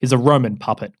a Roman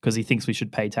puppet because he thinks we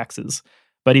should pay taxes.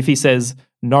 But if he says,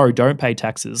 no, don't pay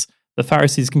taxes, the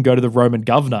Pharisees can go to the Roman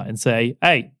governor and say,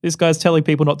 hey, this guy's telling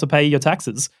people not to pay your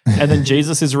taxes. And then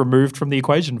Jesus is removed from the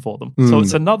equation for them. So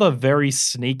it's another very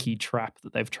sneaky trap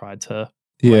that they've tried to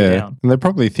lay down. And they're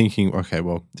probably thinking, okay,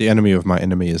 well, the enemy of my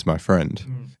enemy is my friend.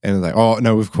 And they're like, oh,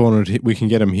 no, we've cornered, we can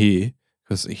get him here.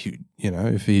 Because,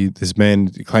 if this man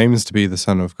claims to be the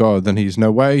Son of God, then he's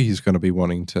no way he's going to be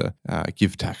wanting to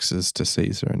give taxes to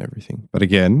Caesar and everything. But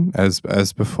again, as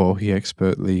before, he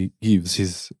expertly gives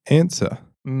his answer.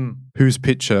 Whose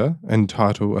picture and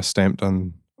title are stamped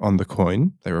on the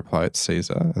coin? They reply, it's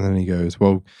Caesar. And then he goes,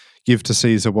 well, give to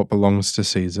Caesar what belongs to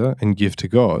Caesar and give to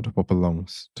God what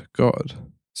belongs to God.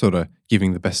 Sort of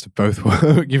giving the best of both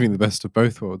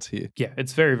worlds here. Yeah,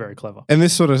 it's very, very clever. And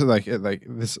this sort of like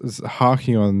this is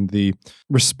harking on the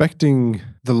respecting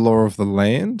the law of the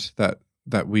land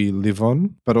that we live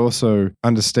on, but also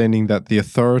understanding that the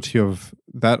authority of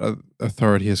that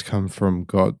authority has come from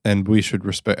God, and we should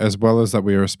respect, as well as that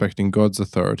we are respecting God's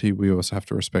authority, we also have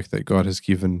to respect that God has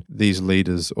given these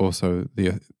leaders also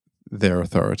their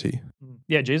authority.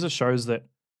 Yeah, Jesus shows that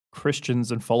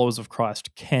Christians and followers of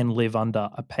Christ can live under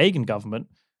a pagan government,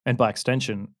 and by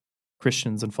extension,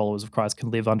 Christians and followers of Christ can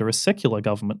live under a secular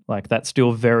government. Like, that's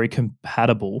still very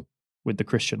compatible with the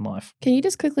Christian life. Can you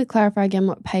just quickly clarify again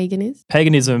what pagan is?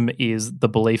 Paganism is the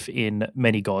belief in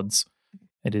many gods.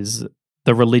 It is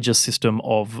the religious system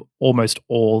of almost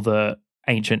all the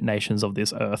ancient nations of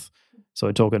this earth. So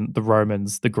we're talking the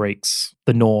Romans, the Greeks,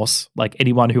 the Norse, like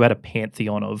anyone who had a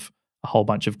pantheon of a whole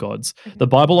bunch of gods. Okay. The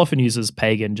Bible often uses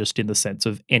pagan just in the sense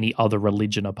of any other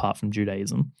religion apart from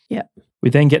Judaism. Yeah. We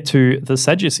then get to the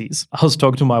Sadducees. I was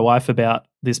talking to my wife about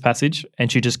this passage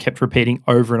and she just kept repeating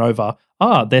over and over,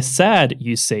 they're sad,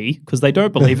 you see, because they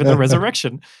don't believe in the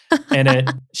resurrection.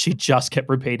 And she just kept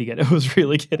repeating it. It was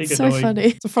really getting annoying. So funny.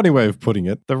 It's a funny way of putting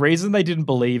it. The reason they didn't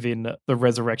believe in the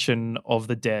resurrection of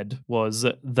the dead was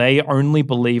they only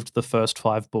believed the first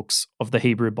 5 books of the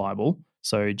Hebrew Bible.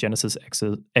 So Genesis,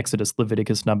 Exodus,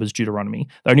 Leviticus, Numbers, Deuteronomy.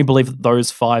 They only believed that those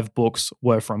 5 books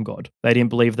were from God. They didn't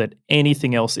believe that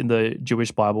anything else in the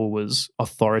Jewish Bible was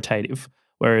authoritative,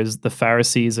 whereas the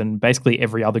Pharisees and basically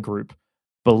every other group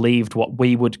believed what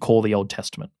we would call the Old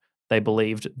Testament. They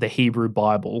believed the Hebrew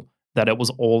Bible, that it was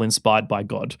all inspired by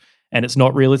God. And it's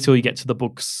not really till you get to the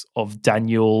books of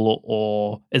Daniel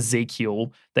or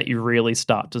Ezekiel that you really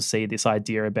start to see this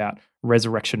idea about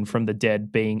resurrection from the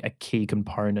dead being a key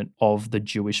component of the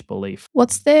Jewish belief.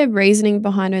 What's their reasoning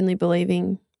behind only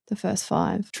believing the first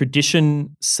 5?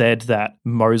 Tradition said that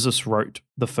Moses wrote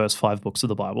the first 5 books of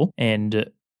the Bible, and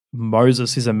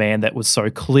Moses is a man that was so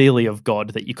clearly of God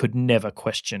that you could never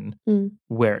question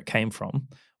where it came from.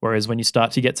 Whereas when you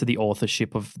start to get to the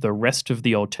authorship of the rest of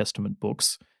the Old Testament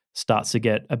books, starts to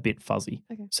get a bit fuzzy.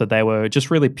 Okay. So they were just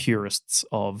really purists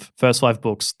of first 5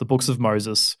 books, the books of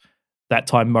Moses. That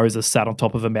time Moses sat on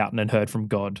top of a mountain and heard from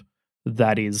God.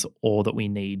 That is all that we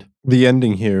need. The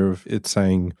ending here of it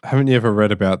saying, haven't you ever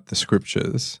read about the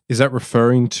scriptures? Is that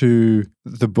referring to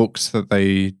the books that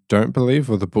they don't believe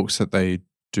or the books that they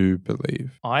do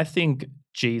believe? I think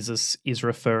Jesus is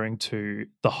referring to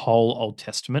the whole Old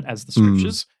Testament as the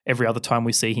scriptures. Every other time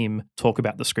we see him talk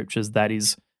about the scriptures, that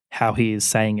is how he is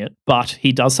saying it. But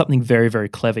he does something very, very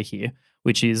clever here,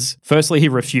 which is, firstly, he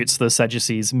refutes the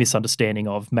Sadducees' misunderstanding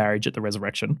of marriage at the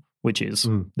resurrection, which is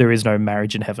there is no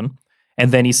marriage in heaven.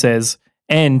 And then he says,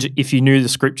 and if you knew the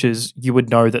scriptures, you would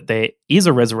know that there is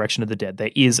a resurrection of the dead.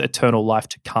 There is eternal life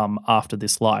to come after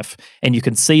this life. And you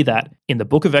can see that in the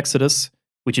book of Exodus,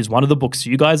 which is one of the books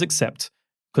you guys accept,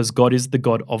 because God is the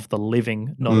God of the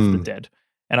living, not of the dead.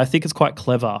 And I think it's quite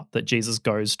clever that Jesus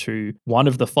goes to one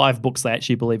of the 5 books they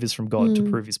actually believe is from God to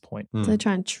prove his point. So they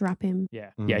try and trap him.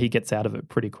 Yeah, he gets out of it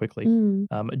pretty quickly.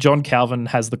 John Calvin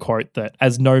has the quote that,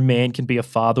 as no man can be a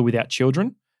father without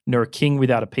children, nor a king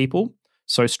without a people,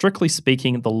 so strictly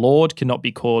speaking, the Lord cannot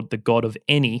be called the God of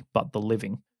any but the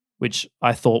living, which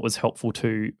I thought was helpful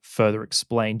to further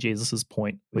explain Jesus'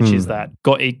 point, which is that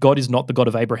God is not the God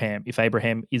of Abraham. If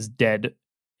Abraham is dead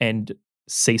and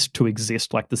ceased to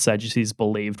exist like the Sadducees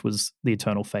believed was the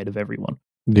eternal fate of everyone.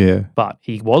 Yeah. But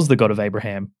he was the God of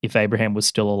Abraham if Abraham was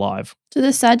still alive. Do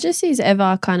the Sadducees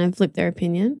ever kind of flip their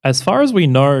opinion? As far as we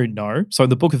know, no. So in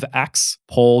the book of Acts,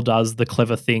 Paul does the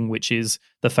clever thing, which is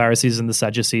the Pharisees and the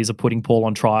Sadducees are putting Paul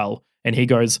on trial. And he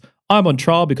goes, I'm on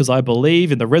trial because I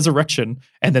believe in the resurrection.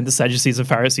 And then the Sadducees and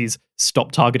Pharisees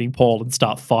stop targeting Paul and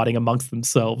start fighting amongst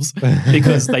themselves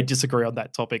because they disagree on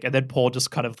that topic. And then Paul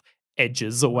just kind of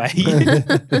edges away.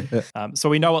 So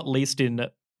we know at least in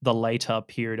the later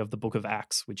period of the book of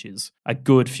Acts, which is a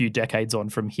good few decades on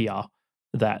from here,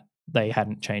 that they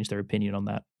hadn't changed their opinion on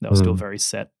that. They were still very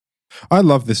set. I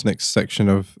love this next section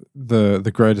of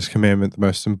the greatest commandment, the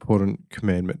most important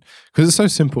commandment, because it's so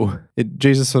simple.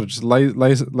 Jesus sort of just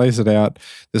lays it out.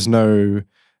 There's no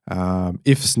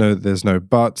ifs, there's no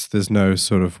buts. There's no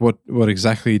sort of what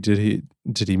exactly did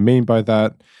he mean by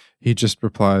that. He just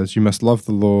replies, you must love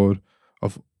the Lord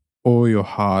of all your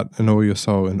heart and all your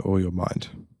soul and all your mind.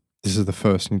 This is the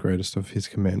first and greatest of his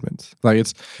commandments. Like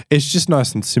it's just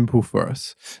nice and simple for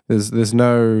us. There's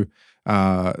no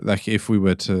like if we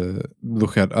were to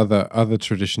look at other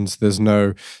traditions, there's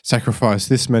no sacrifice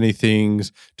this many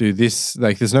things, do this.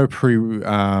 Like there's no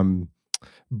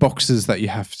boxes that you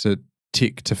have to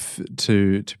tick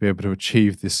to be able to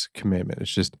achieve this commandment.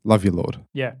 It's just love your Lord.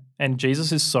 Yeah, and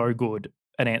Jesus is so good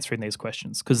at answering these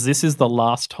questions because this is the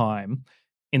last time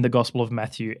in the Gospel of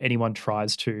Matthew anyone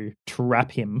tries to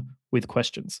trap him with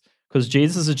questions, because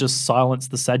Jesus has just silenced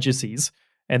the Sadducees.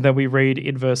 And then we read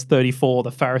in verse 34,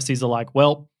 the Pharisees are like,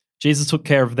 well, Jesus took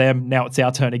care of them. Now it's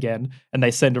our turn again. And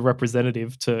they send a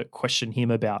representative to question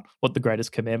him about what the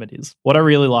greatest commandment is. What I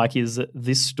really like is that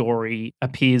this story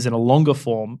appears in a longer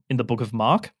form in the book of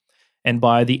Mark. And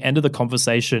by the end of the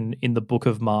conversation in the book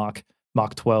of Mark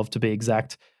 12 to be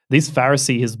exact, this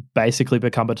Pharisee has basically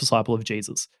become a disciple of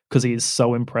Jesus because he is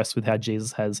so impressed with how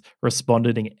Jesus has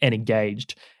responded and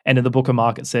engaged. And in the book of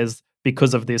Mark, it says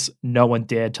because of this, no one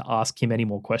dared to ask him any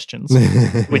more questions,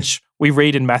 which we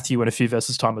read in Matthew in a few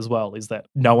verses time as well, is that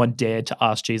no one dared to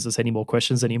ask Jesus any more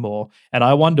questions anymore. And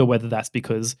I wonder whether that's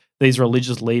because these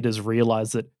religious leaders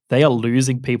realize that they are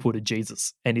losing people to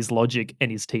Jesus and his logic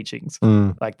and his teachings.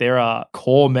 Like there are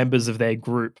core members of their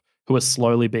group who are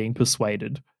slowly being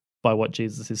persuaded by what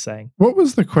Jesus is saying. What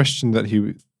was the question that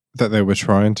they were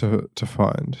trying to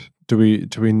find? Do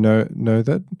we know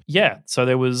that? Yeah, so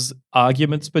there was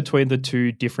arguments between the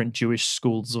two different Jewish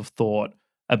schools of thought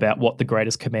about what the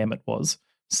greatest commandment was.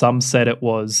 Some said it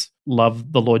was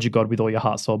love the Lord your God with all your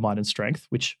heart, soul, mind, and strength,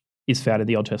 which is found in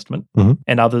the Old Testament.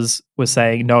 And others were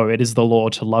saying, no, it is the law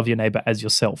to love your neighbor as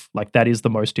yourself. Like that is the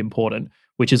most important,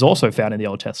 which is also found in the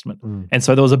Old Testament. And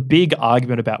so there was a big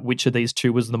argument about which of these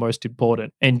two was the most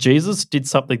important. And Jesus did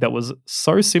something that was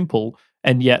so simple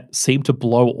and yet seemed to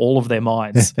blow all of their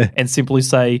minds and simply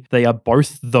say they are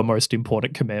both the most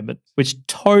important commandment, which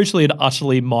totally and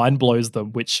utterly mind blows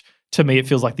them, which to me, it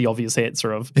feels like the obvious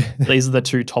answer of these are the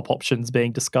two top options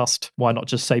being discussed. Why not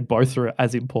just say both are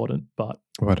as important? But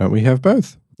why don't we have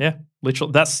both? Yeah,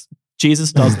 literally. That's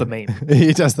Jesus does the meme.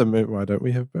 He does the meme. Why don't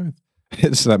we have both?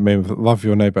 It's that meme of love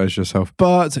your neighbor as yourself.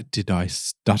 But did I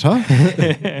stutter?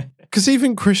 Because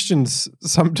even Christians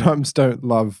sometimes don't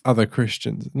love other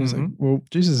Christians. And it's like, well,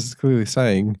 Jesus is clearly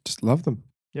saying just love them.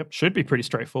 Yep, should be pretty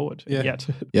straightforward. Yeah. Yet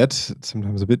it's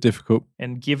sometimes a bit difficult.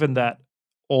 And given that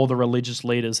all the religious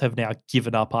leaders have now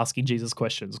given up asking Jesus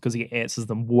questions because he answers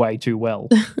them way too well,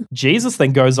 Jesus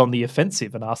then goes on the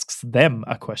offensive and asks them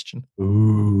a question.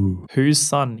 Ooh. Whose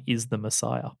son is the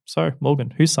Messiah? So,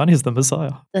 Morgan, whose son is the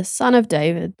Messiah? The son of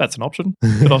David. That's an option.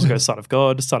 Could also go son of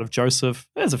God, son of Joseph.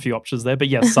 There's a few options there. But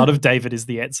yes, son of David is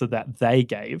the answer that they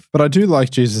gave. But I do like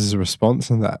Jesus' response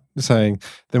in that, saying,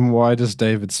 then why does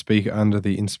David speak under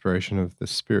the inspiration of the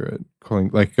Spirit,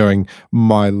 going,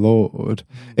 my Lord?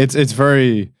 It's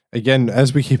very... Again,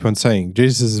 as we keep on saying,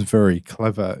 Jesus is very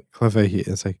clever here.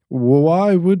 It's like, well,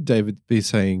 why would David be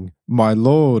saying my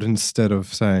Lord instead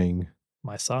of saying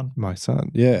my son? My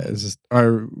son. Yeah. It's just,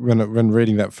 when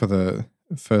reading that for the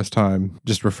first time,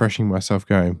 just refreshing myself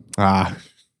going,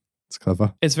 it's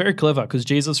clever. It's very clever because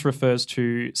Jesus refers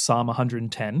to Psalm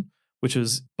 110, which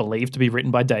was believed to be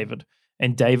written by David.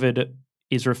 And David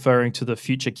is referring to the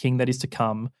future king that is to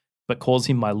come, but calls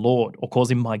him my Lord or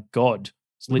calls him my God.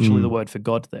 It's literally the word for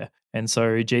God there. And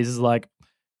so Jesus is like,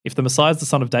 if the Messiah is the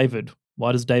son of David,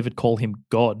 why does David call him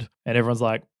God? And everyone's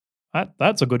like,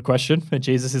 that's a good question. And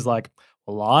Jesus is like,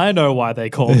 well, I know why they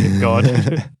call him God.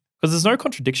 Because there's no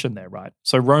contradiction there, right?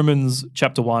 So Romans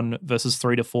chapter 1, verses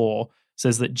 3-4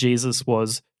 says that Jesus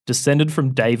was descended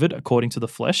from David according to the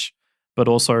flesh, but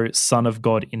also son of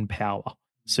God in power.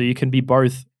 So you can be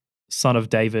both son of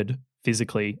David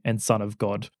physically and son of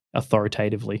God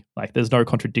authoritatively. Like there's no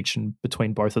contradiction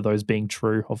between both of those being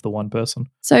true of the one person.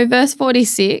 So verse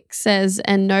 46 says,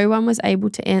 and no one was able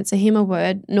to answer him a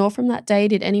word, nor from that day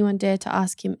did anyone dare to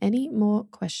ask him any more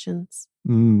questions.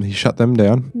 He shut them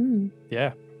down.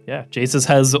 Yeah. Jesus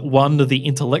has won the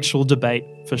intellectual debate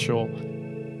for sure.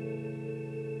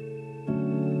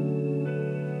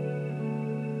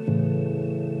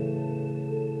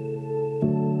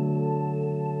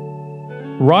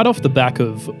 Right off the back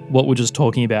of what we're just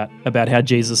talking about how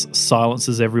Jesus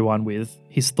silences everyone with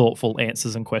his thoughtful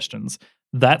answers and questions,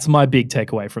 that's my big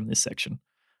takeaway from this section.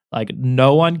 Like,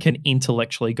 no one can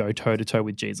intellectually go toe-to-toe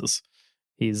with Jesus.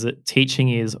 His teaching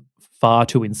is far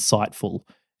too insightful,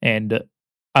 and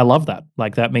I love that.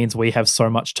 Like, that means we have so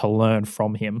much to learn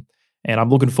from him. And I'm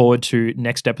looking forward to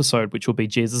next episode, which will be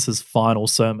Jesus's final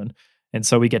sermon. And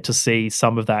so we get to see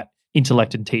some of that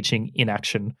intellect and teaching in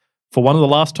action for one of the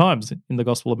last times in the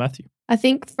Gospel of Matthew. I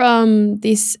think from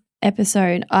this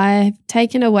episode, I've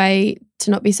taken away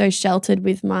to not be so sheltered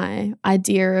with my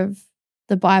idea of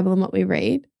the Bible and what we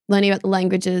read, learning about the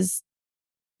languages,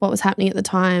 what was happening at the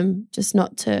time, just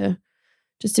to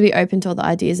be open to all the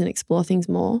ideas and explore things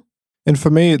more. And for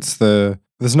me,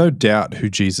 there's no doubt who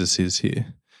Jesus is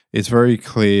here. It's very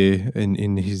clear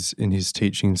in his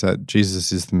teachings that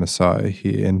Jesus is the Messiah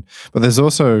here. But there's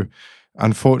also,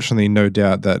 unfortunately, no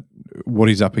doubt that what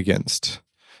he's up against,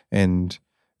 and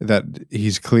that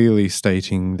he's clearly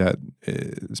stating that,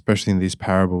 especially in these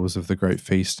parables of the great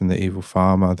feast and the evil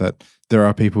farmer, that there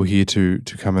are people here to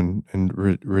come and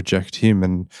reject him.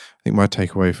 And I think my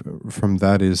takeaway from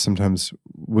that is sometimes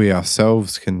we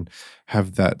ourselves can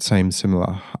have that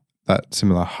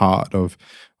similar heart of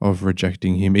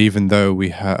rejecting him, even though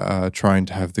we are trying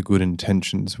to have the good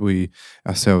intentions. We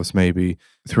ourselves maybe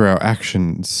through our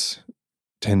actions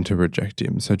tend to reject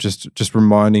him. So just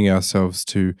reminding ourselves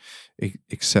to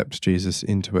accept Jesus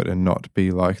into it and not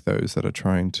be like those that are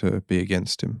trying to be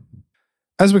against him.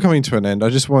 as we're coming to an end, I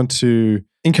just want to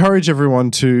encourage everyone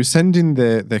to send in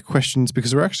their questions,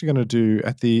 because we're actually going to do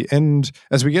at the end,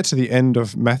 as we get to the end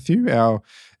of Matthew, our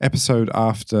episode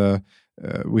after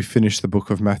we finish the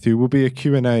book of Matthew will be a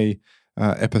Q&A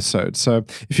episode. So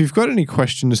if you've got any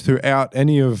questions throughout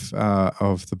any of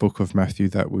the book of Matthew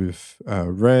that we've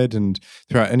read, and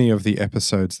throughout any of the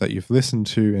episodes that you've listened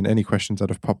to, and any questions that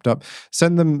have popped up,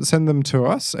 send them to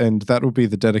us, and that will be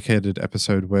the dedicated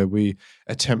episode where we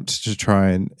attempt to try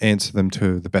and answer them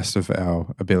to the best of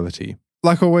our ability.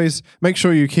 Like always, make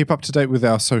sure you keep up to date with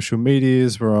our social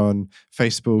medias. We're on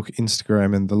Facebook,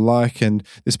 Instagram, and the like. And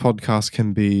this podcast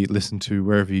can be listened to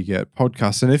wherever you get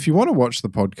podcasts. And if you want to watch the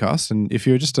podcast, and if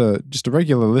you're just a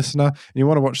regular listener and you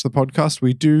want to watch the podcast,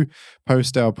 we do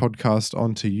post our podcast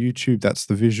onto YouTube. That's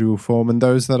the visual form. And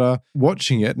those that are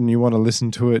watching it and you want to listen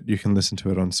to it, you can listen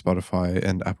to it on Spotify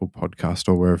and Apple Podcast,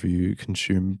 or wherever you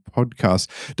consume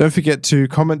podcasts. Don't forget to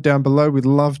comment down below. We'd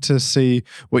love to see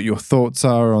what your thoughts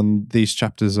are on these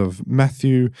chapters of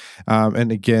Matthew,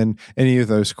 and again, any of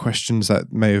those questions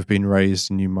that may have been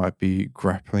raised and you might be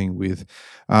grappling with,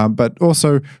 but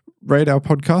also rate our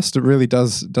podcast. It really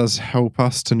does help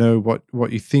us to know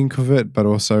what you think of it, but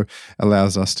also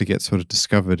allows us to get sort of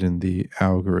discovered in the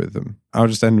algorithm. I'll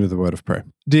just end with a word of prayer.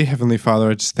 Dear Heavenly Father,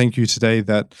 I just thank you today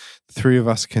that the three of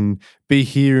us can be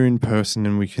here in person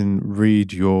and we can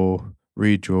read your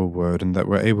word, and that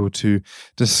we're able to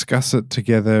discuss it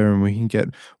together, and we can get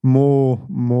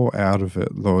more out of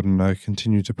it, Lord. And I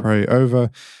continue to pray over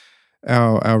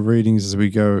our readings as we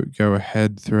go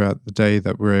ahead throughout the day,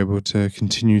 that we're able to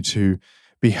continue to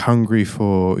be hungry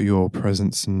for your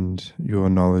presence and your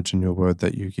knowledge and your word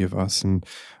that you give us. And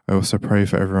I also pray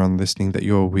for everyone listening that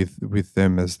you're with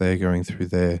them as they're going through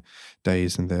their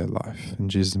days and their life. In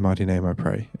Jesus' mighty name I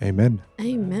pray. Amen.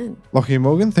 Amen. Lockie and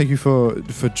Morgan, thank you for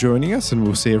joining us, and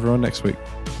we'll see everyone next week.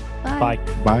 Bye.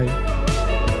 Bye.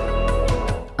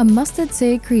 A Mustard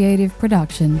Seed Creative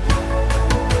production.